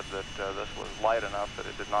 He said that this was light enough that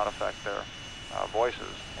it did not affect their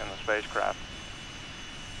voices in the spacecraft.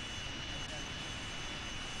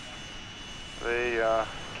 The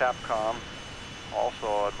Capcom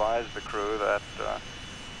also advised the crew that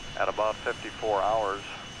at about 54 hours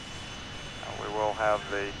we will have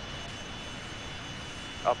the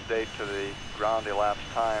update to the ground elapsed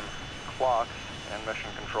time clocks in mission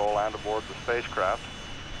control and aboard the spacecraft.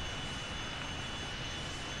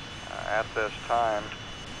 At this time,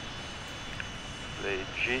 the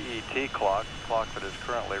GET clock that is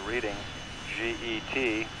currently reading GET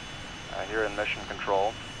here in mission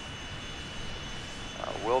control,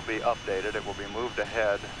 will be updated. It will be moved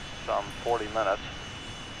ahead some 40 minutes.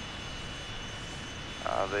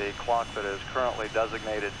 The clock that is currently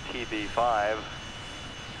designated TB5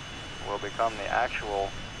 will become the actual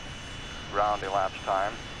ground elapsed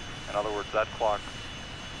time. In other words, that clock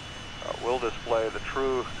will display the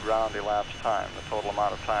true ground elapsed time, the total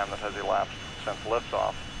amount of time that has elapsed since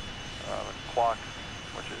liftoff. The clock,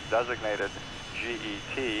 which is designated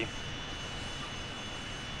GET,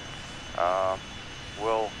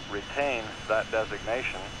 will retain that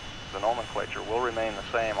designation. The nomenclature will remain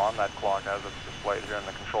the same on that clock as it's displayed here in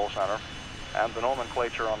the control center, and the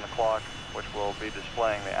nomenclature on the clock, which will be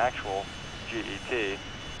displaying the actual GET,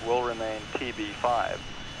 will remain TB5.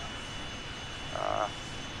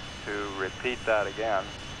 To repeat that again,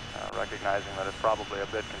 recognizing that it's probably a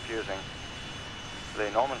bit confusing, the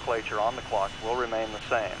nomenclature on the clock will remain the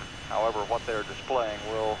same. However, what they're displaying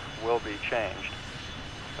will be changed.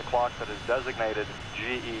 The clock that is designated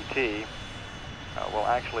GET will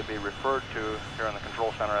actually be referred to here in the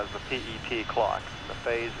control center as the PET clock, the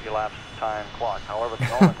phase elapsed time clock. However, the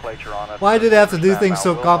nomenclature on it... Why do they have to do things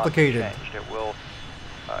so complicated? It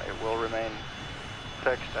will remain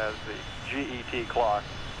fixed as the GET clock,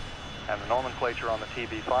 and the nomenclature on the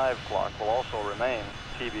TB5 clock will also remain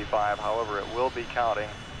TB5. However, it will be counting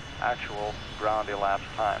actual ground elapsed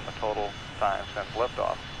time, the total time since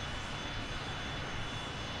liftoff.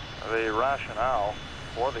 The rationale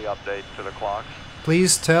for the update to the clocks,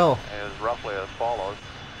 please tell, is roughly as follows.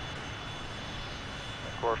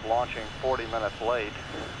 Of course, launching 40 minutes late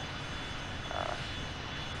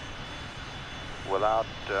without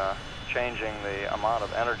changing the amount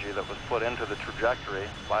of energy that was put into the trajectory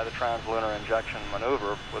by the translunar injection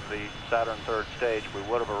maneuver with the Saturn third stage, we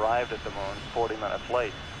would have arrived at the moon 40 minutes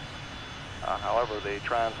late. However, the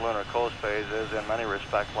translunar coast phase is in many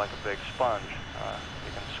respects like a big sponge.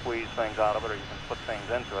 You can squeeze things out of it, or you can put things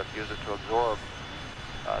into it, use it to absorb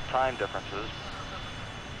time differences.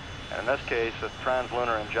 And in this case, the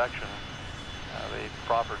translunar injection, the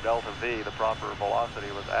proper delta V, the proper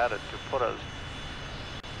velocity was added to put us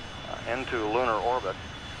into lunar orbit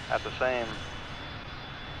at the same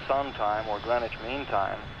sun time or Greenwich Mean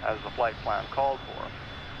Time as the flight plan called for.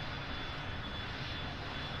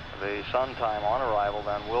 The sun time on arrival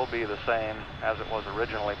then will be the same as it was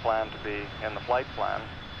originally planned to be in the flight plan,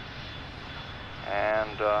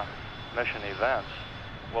 and mission events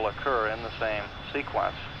will occur in the same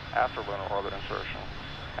sequence after lunar orbit insertion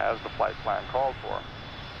as the flight plan called for.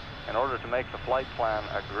 In order to make the flight plan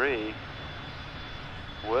agree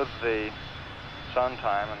with the sun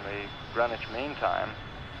time and the Greenwich Mean Time,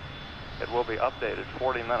 it will be updated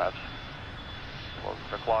 40 minutes.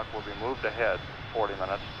 The clock will be moved ahead 40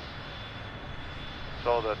 minutes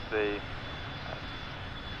so that the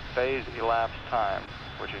phase elapsed time,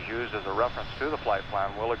 which is used as a reference to the flight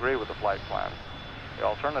plan, will agree with the flight plan. The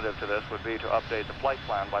alternative to this would be to update the flight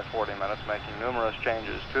plan by 40 minutes, making numerous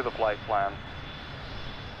changes to the flight plan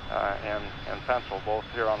in pencil, both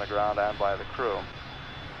here on the ground and by the crew.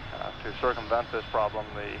 To circumvent this problem,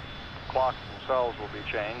 the clocks themselves will be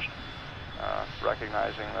changed,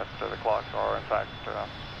 recognizing that the clocks are, in fact,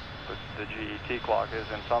 the GET clock is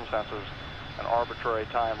in some senses an arbitrary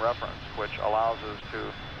time reference, which allows us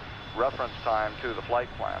to reference time to the flight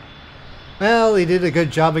plan. Well, he did a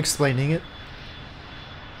good job explaining it.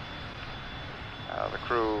 The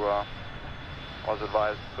crew was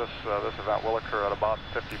advised this event will occur at about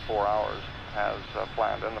 54 hours as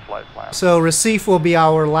planned in the flight plan. So Recife will be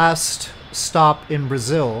our last stop in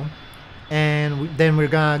Brazil, and then we're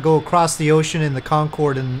gonna go across the ocean in the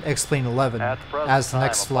Concorde and X-Plane 11 as the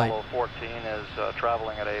next flight. Apollo 14 is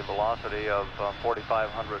traveling at a velocity of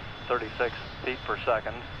 4,536 feet per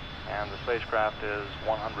second, and the spacecraft is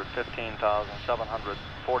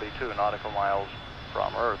 115,742 nautical miles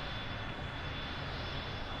from Earth.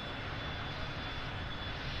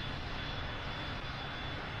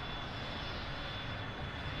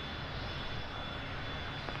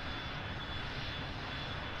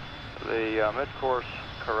 The mid-course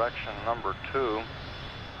correction number 2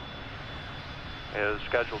 is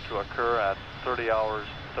scheduled to occur at 30 hours,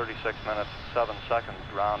 36 minutes, 7 seconds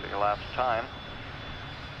ground elapsed time.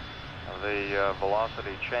 The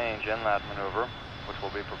velocity change in that maneuver, which will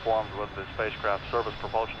be performed with the spacecraft service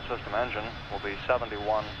propulsion system engine, will be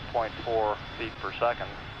 71.4 feet per second.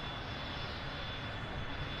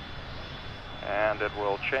 And it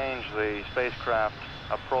will change the spacecraft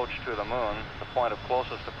approach to the moon, the point of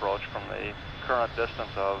closest approach, from the current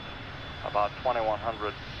distance of about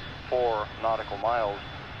 2,104 nautical miles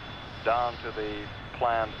down to the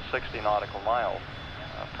planned 60 nautical mile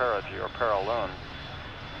perigee or paraloon.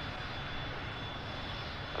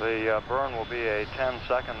 The burn will be a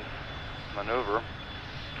 10-second maneuver, a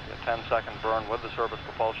 10-second burn with the service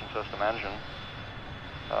propulsion system engine.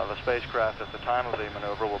 The spacecraft at the time of the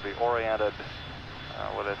maneuver will be oriented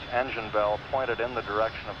with its engine bell pointed in the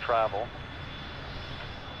direction of travel.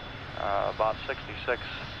 About 66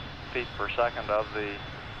 feet per second of the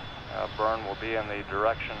burn will be in the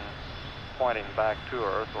direction pointing back to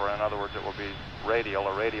Earth, or in other words, it will be radial,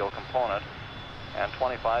 a radial component, and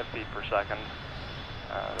 25 feet per second.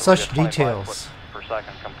 Such there will be a 25 details. foot per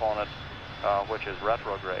second component, which is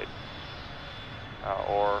retrograde,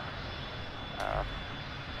 or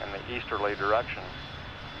in the easterly direction.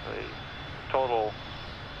 The total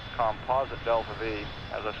composite delta V,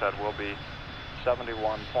 as I said, will be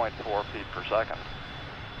 71.4 feet per second.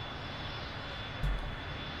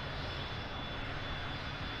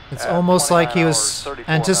 It's At almost like he 29 was hours,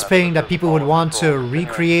 34 anticipating minutes, that people would want to continuing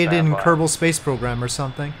recreate it in standby. Kerbal Space Program or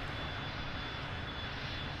something.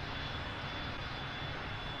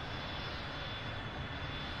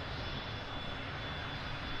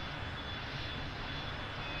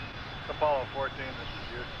 Apollo 14, this is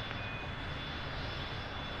Houston.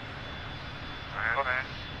 Okay.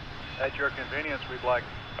 At your convenience, we'd like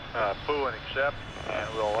poo and accept, and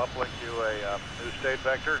we'll uplink you a new state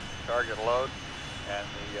vector, target load, and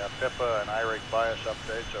the PIPA and IRIG bias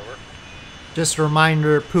updates. Over. Just a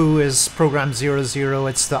reminder, POO is program 00,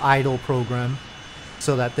 it's the idle program,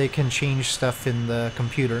 so that they can change stuff in the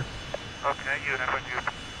computer. Okay, you have what you...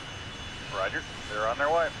 Roger. They're on their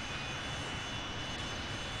way.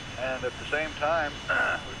 And at the same time,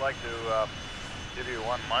 we'd like to give you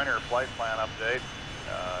one minor flight plan update.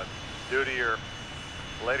 Due to your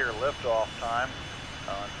later liftoff time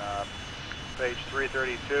on page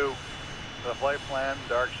 332, the flight plan,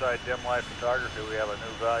 dark side dim light photography, we have a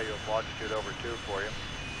new value of longitude over 2 for you.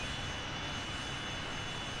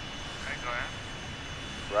 Okay, go ahead.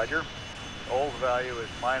 Roger. Old value is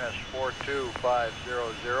minus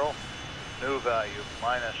 42500. New value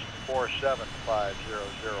minus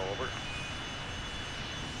 47500. Over.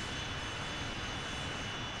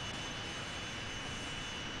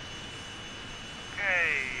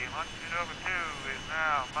 Okay, longitude over 2 is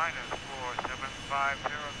now minus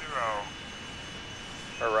 47500.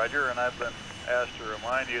 Roger, and I've been asked to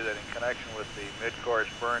remind you that in connection with the mid-course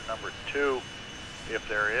burn number 2, if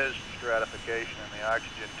there is stratification in the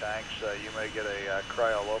oxygen tanks, you may get a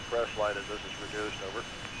cryo low press light as this is reduced. Over.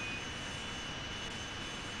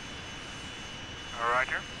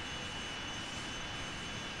 Roger.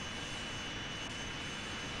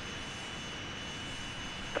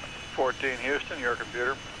 Houston, your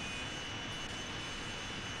computer.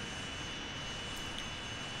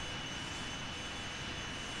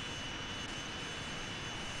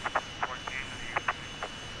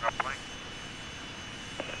 Uplink.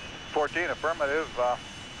 14, affirmative. How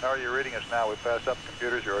are you reading us now? We passed up the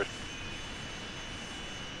computer's yours.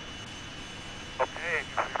 Okay, you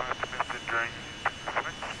must have missed it during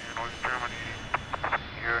Pacific and West Germany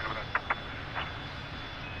here in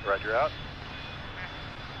Roger, out.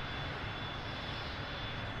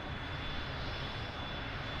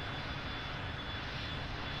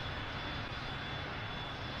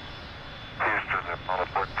 Houston, Apollo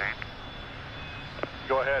 14.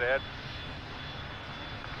 Go ahead, Ed.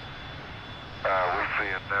 We see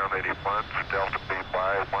it now 80 months, Delta B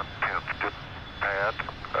by 1/10 didn't pad,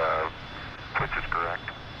 which is correct.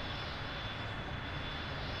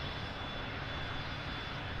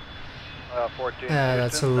 Uh, 14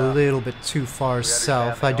 That's a Houston, little bit too far we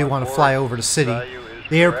south. understand I the do want to onboard fly over the city. value is The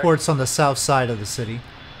correct. airport's on the south side of the city.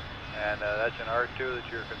 And that's an R2 that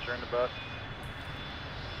you're concerned about?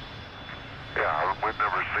 Yeah, we've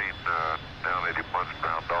never seen down 80 months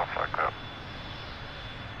ground off like that.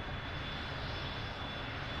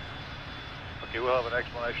 Okay, we'll have an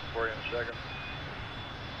explanation for you in a second.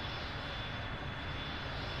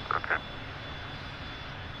 Okay.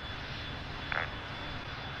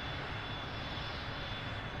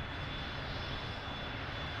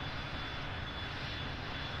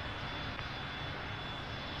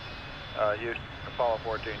 Houston, Apollo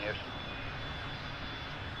 14, Houston.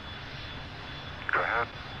 Go ahead.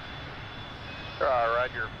 Right,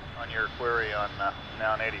 on your query on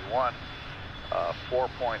Noun 81,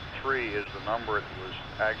 4.3 is the number that was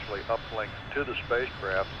actually uplinked to the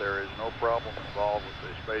spacecraft. There is no problem involved with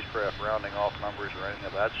the spacecraft rounding off numbers or anything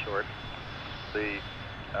of that sort. The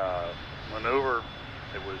maneuver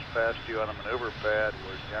that was passed to you on the maneuver pad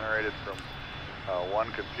was generated from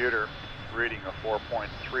one computer reading a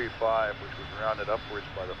 4.35, which was rounded upwards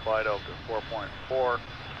by the FIDO to 4.4.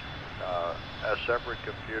 A separate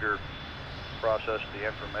computer processed the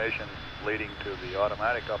information leading to the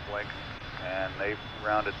automatic uplink, and they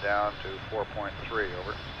rounded down to 4.3,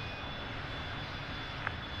 over.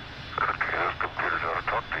 Okay, those computers ought to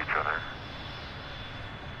talk to each other.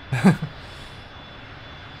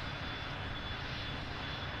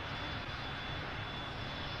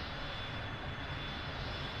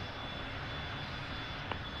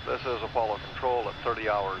 This is Apollo Control at 30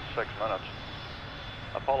 hours, 6 minutes.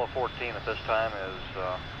 Apollo 14 at this time is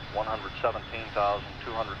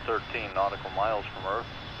 117,213 nautical miles from Earth.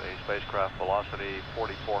 The spacecraft velocity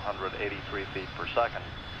 4,483 feet per second.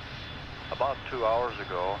 About 2 hours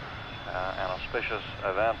ago, an auspicious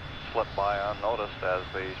event slipped by unnoticed as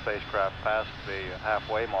the spacecraft passed the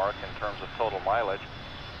halfway mark in terms of total mileage,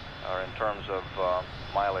 or in terms of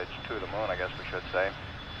mileage to the moon, I guess we should say.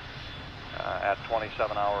 At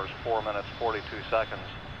 27 hours, 4 minutes, 42 seconds,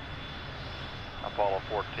 Apollo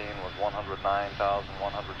 14 was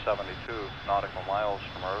 109,172 nautical miles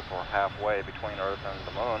from Earth, or halfway between Earth and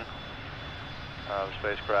the moon. The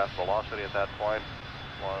spacecraft velocity at that point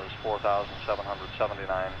was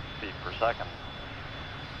 4,779 feet per second.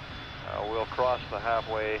 We'll cross the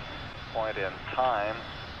halfway point in time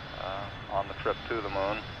on the trip to the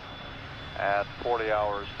moon at 40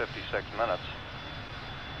 hours, 56 minutes.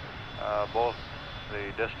 Both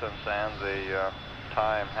the distance and the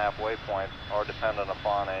time halfway point are dependent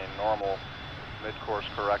upon a normal mid-course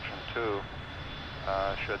correction 2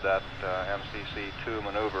 should that MCC-2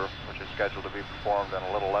 maneuver, which is scheduled to be performed in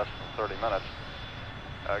a little less than 30 minutes,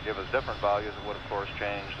 give us different values. It would of course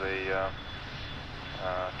change the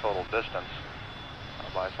total distance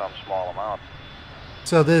by some small amount.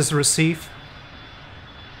 So this is Recife.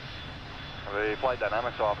 The flight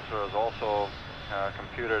dynamics officer has also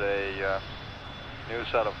computed a new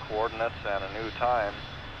set of coordinates and a new time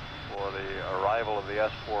for the arrival of the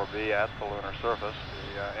S-4B at the lunar surface.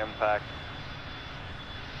 The impact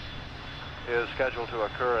is scheduled to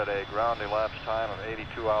occur at a ground elapsed time of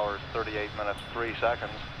 82 hours, 38 minutes, 3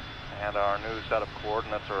 seconds, and our new set of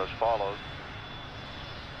coordinates are as follows.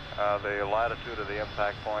 The latitude of the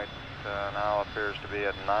impact point now appears to be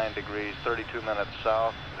at 9 degrees, 32 minutes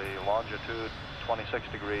south, the longitude 26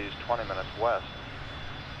 degrees, 20 minutes west.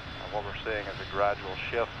 What we're seeing is a gradual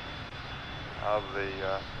shift of the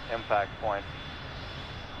impact point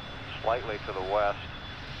slightly to the west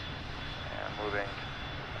and moving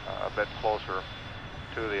a bit closer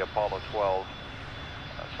to the Apollo 12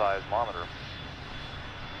 seismometer.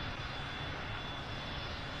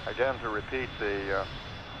 Again, to repeat the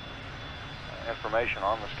information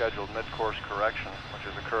on the scheduled mid-course correction, which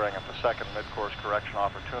is occurring at the second mid-course correction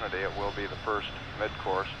opportunity. It will be the first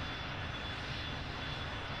mid-course.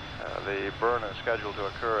 The burn is scheduled to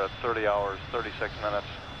occur at 30 hours, 36 minutes,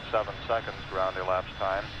 7 seconds ground elapsed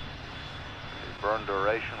time. The burn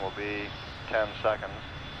duration will be 10 seconds.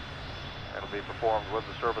 It'll be performed with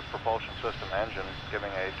the surface propulsion system engine,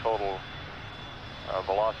 giving a total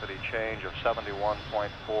velocity change of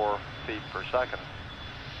 71.4 feet per second.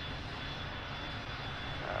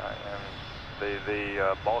 And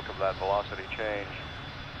the bulk of that velocity change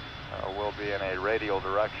will be in a radial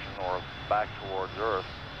direction, or back towards Earth.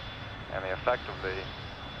 And the effect of the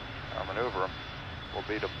maneuver will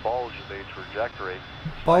be to bulge the trajectory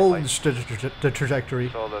slightly, the trajectory,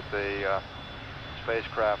 so that the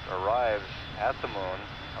spacecraft arrives at the moon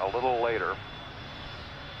a little later,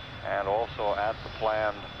 and also at the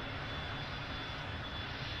planned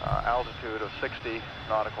altitude of 60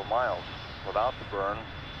 nautical miles. Without the burn,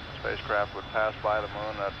 the spacecraft would pass by the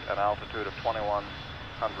moon at an altitude of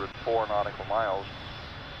 2,104 nautical miles,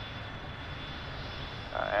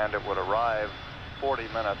 and it would arrive 40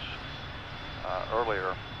 minutes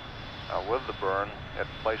earlier. With the burn, it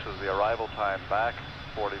places the arrival time back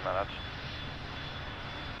 40 minutes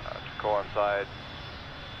to coincide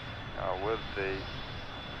with the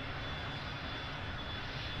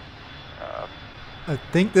I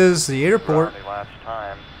think this is the airport. Ground elapsed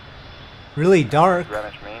time, Really dark,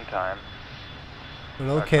 Greenwich Mean Time. but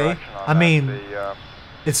okay. Correction on I that, mean, the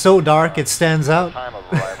it's so dark it stands out. time of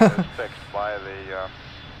arrival is fixed by the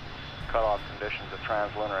cutoff conditions of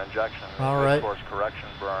translunar injection. The All right. course correction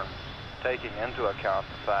burn, taking into account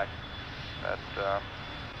the fact that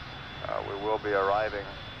we will be arriving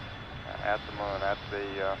at the moon at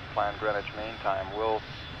the planned Greenwich Mean Time, will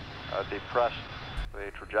depress the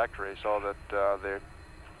trajectory so that they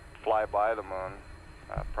fly by the moon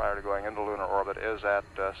prior to going into lunar orbit is at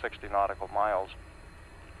 60 nautical miles.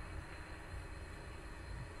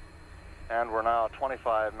 And we're now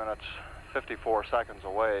 25 minutes 54 seconds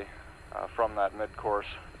away from that mid-course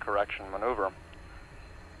correction maneuver.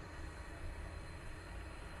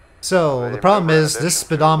 So the problem is this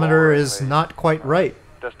speedometer is not quite right.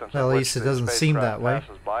 Distance At at least which it the doesn't seem spacecraft that way.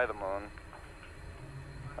 passes by the moon.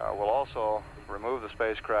 We'll also remove the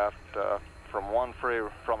spacecraft from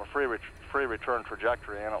a free return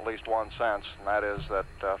trajectory in at least one sense, and that is that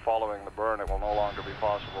following the burn, it will no longer be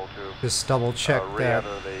possible to Just double check that.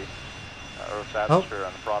 re-enter the Earth's atmosphere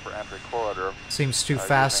in the proper entry corridor. Seems too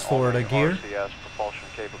fast using for only the gear. RCS propulsion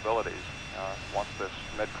capabilities. Once this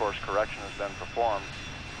mid-course correction has been performed,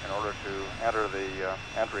 in order to enter the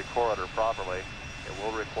entry corridor properly, it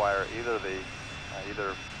will require either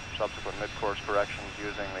subsequent mid-course corrections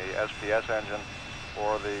using the SPS engine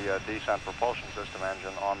or the descent propulsion system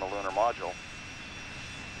engine on the lunar module.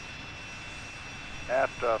 At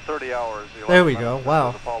 30 hours, There we go. Wow.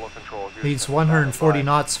 Apollo control Needs 140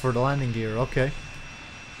 knots for the landing gear. Okay.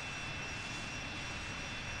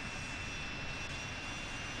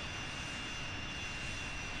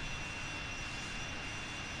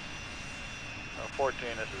 14,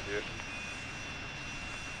 this is Houston.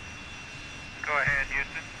 Go ahead,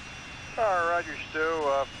 Houston. Roger, Stu.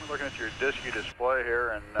 We're looking at your disky display here,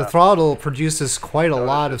 and The throttle produces quite a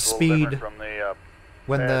lot of notice it's a little speed different from the,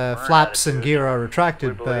 when pad the burn flaps and attitude. gear are We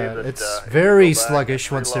retracted, believe but that, it's if you very go back sluggish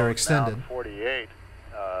and once they're reload now extended. to 48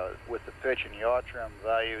 with the pitch and yaw trim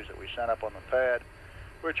values that we sent up on the pad,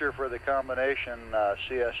 which are for the combination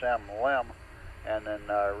CSM LEM, and then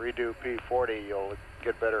redo P40, you'll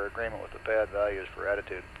get better agreement with the pad values for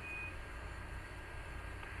attitude.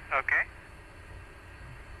 Okay.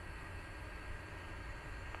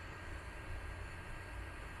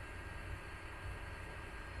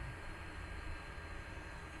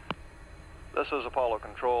 This is Apollo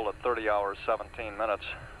Control at 30 hours 17 minutes.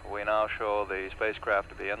 We now show the spacecraft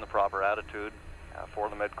to be in the proper attitude for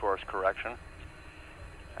the mid-course correction.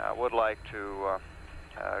 I would like to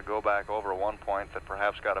go back over one point that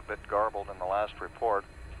perhaps got a bit garbled in the last report,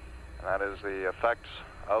 and that is the effects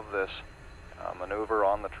of this maneuver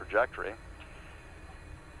on the trajectory.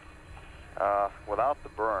 Without the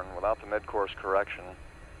burn, without the mid-course correction,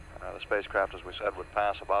 the spacecraft, as we said, would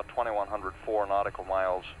pass about 2,104 nautical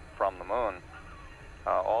miles from the moon.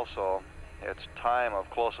 Also, its time of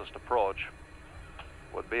closest approach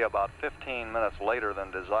would be about 15 minutes later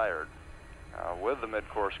than desired. With the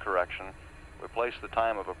mid-course correction, we place the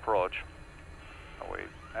time of approach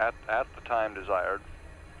at the time desired,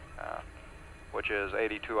 which is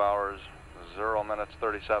 82 hours, 0 minutes,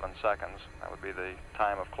 37 seconds. That would be the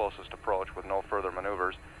time of closest approach with no further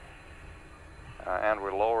maneuvers. And we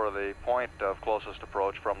lower the point of closest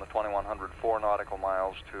approach from the 2,104 nautical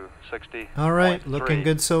miles to 60. All right, looking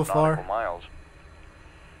good so far. Miles.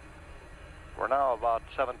 We're now about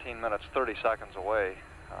 17 minutes 30 seconds away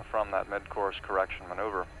from that mid-course correction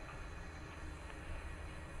maneuver.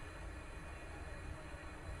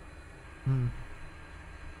 Hmm.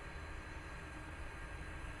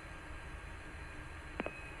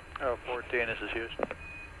 Oh, 14, this is Houston.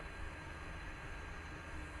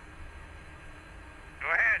 Go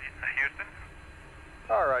ahead, Houston.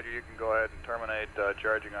 All right, you can go ahead and terminate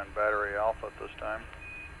charging on battery Alpha at this time.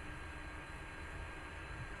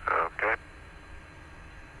 Okay.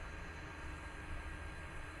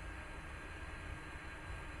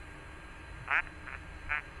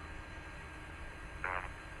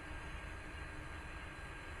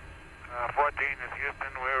 Uh, 14 is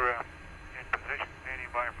Houston. We're in position standing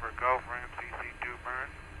by for a go for MCC2 burn.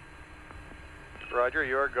 Roger,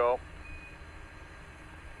 your go.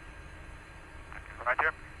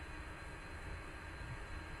 Roger.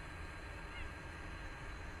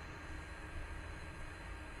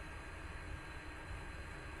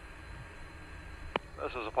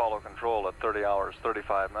 This is Apollo Control at 30 hours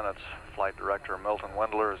 35 minutes. Flight Director Milton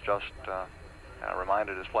Wendler has just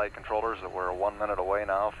reminded his flight controllers that we're 1 minute away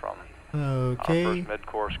now from our Okay. first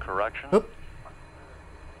mid-course correction. Oop.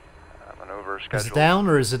 Maneuver Is scheduled it down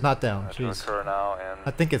or is it not down? to Jeez. occur now in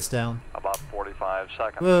I think it's down. about 45 45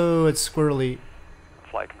 seconds. Whoa, it's squirrely.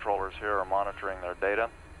 Flight controllers here are monitoring their data,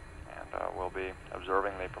 and we'll be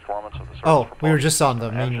observing the performance of the surface Oh, we were propulsion just on the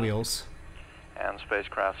system main engine wheels. and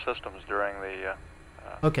spacecraft systems during the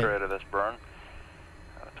Okay. period of this burn.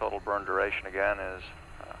 Total burn duration again is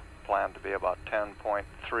planned to be about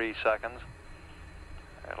 10.3 seconds.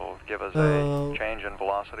 It'll give us a change in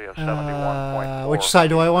velocity of 71.4. Which side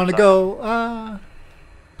do I want to meters per go?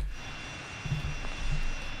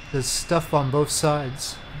 There's stuff on both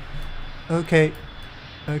sides. Okay.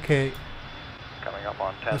 Okay. second. Coming up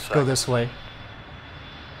on 10 Let's seconds. go this way.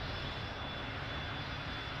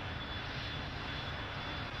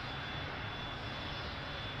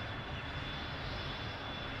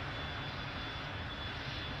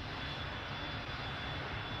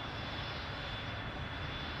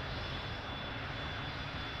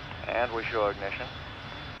 And we show ignition.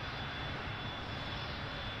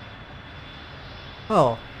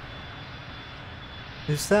 Oh.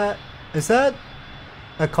 Is that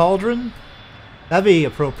a cauldron? That'd be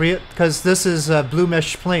appropriate, because this is a blue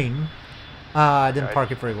mesh plane. I didn't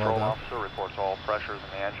park it very well, Control though. officer reports all pressures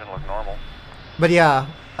in the engine look normal. But yeah,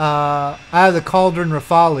 I have the cauldron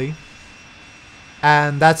Rafale,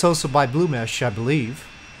 and that's also by blue mesh, I believe.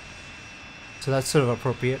 So that's sort of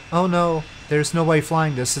appropriate. Oh no, there's no way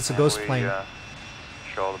flying this. It's a ghost plane.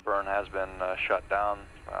 Show the burn has been shut down.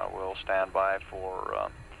 We'll stand by for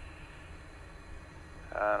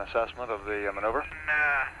an assessment of the maneuver. It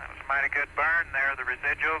was a mighty good burn there. The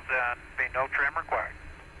residuals, be no trim required.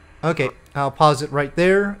 Okay, I'll pause it right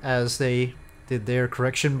there as they did their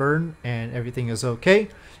correction burn and everything is okay.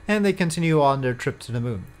 And they continue on their trip to the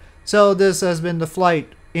moon. So this has been the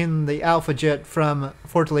flight in the Alphajet from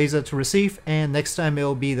Fortaleza to Recife, and next time it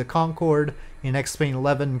will be the Concorde in X-Plane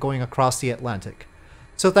 11 going across the Atlantic.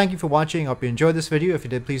 So thank you for watching. I hope you enjoyed this video. If you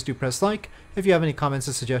did, please do press like. If you have any comments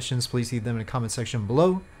or suggestions, please leave them in the comment section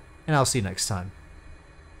below, and I'll see you next time.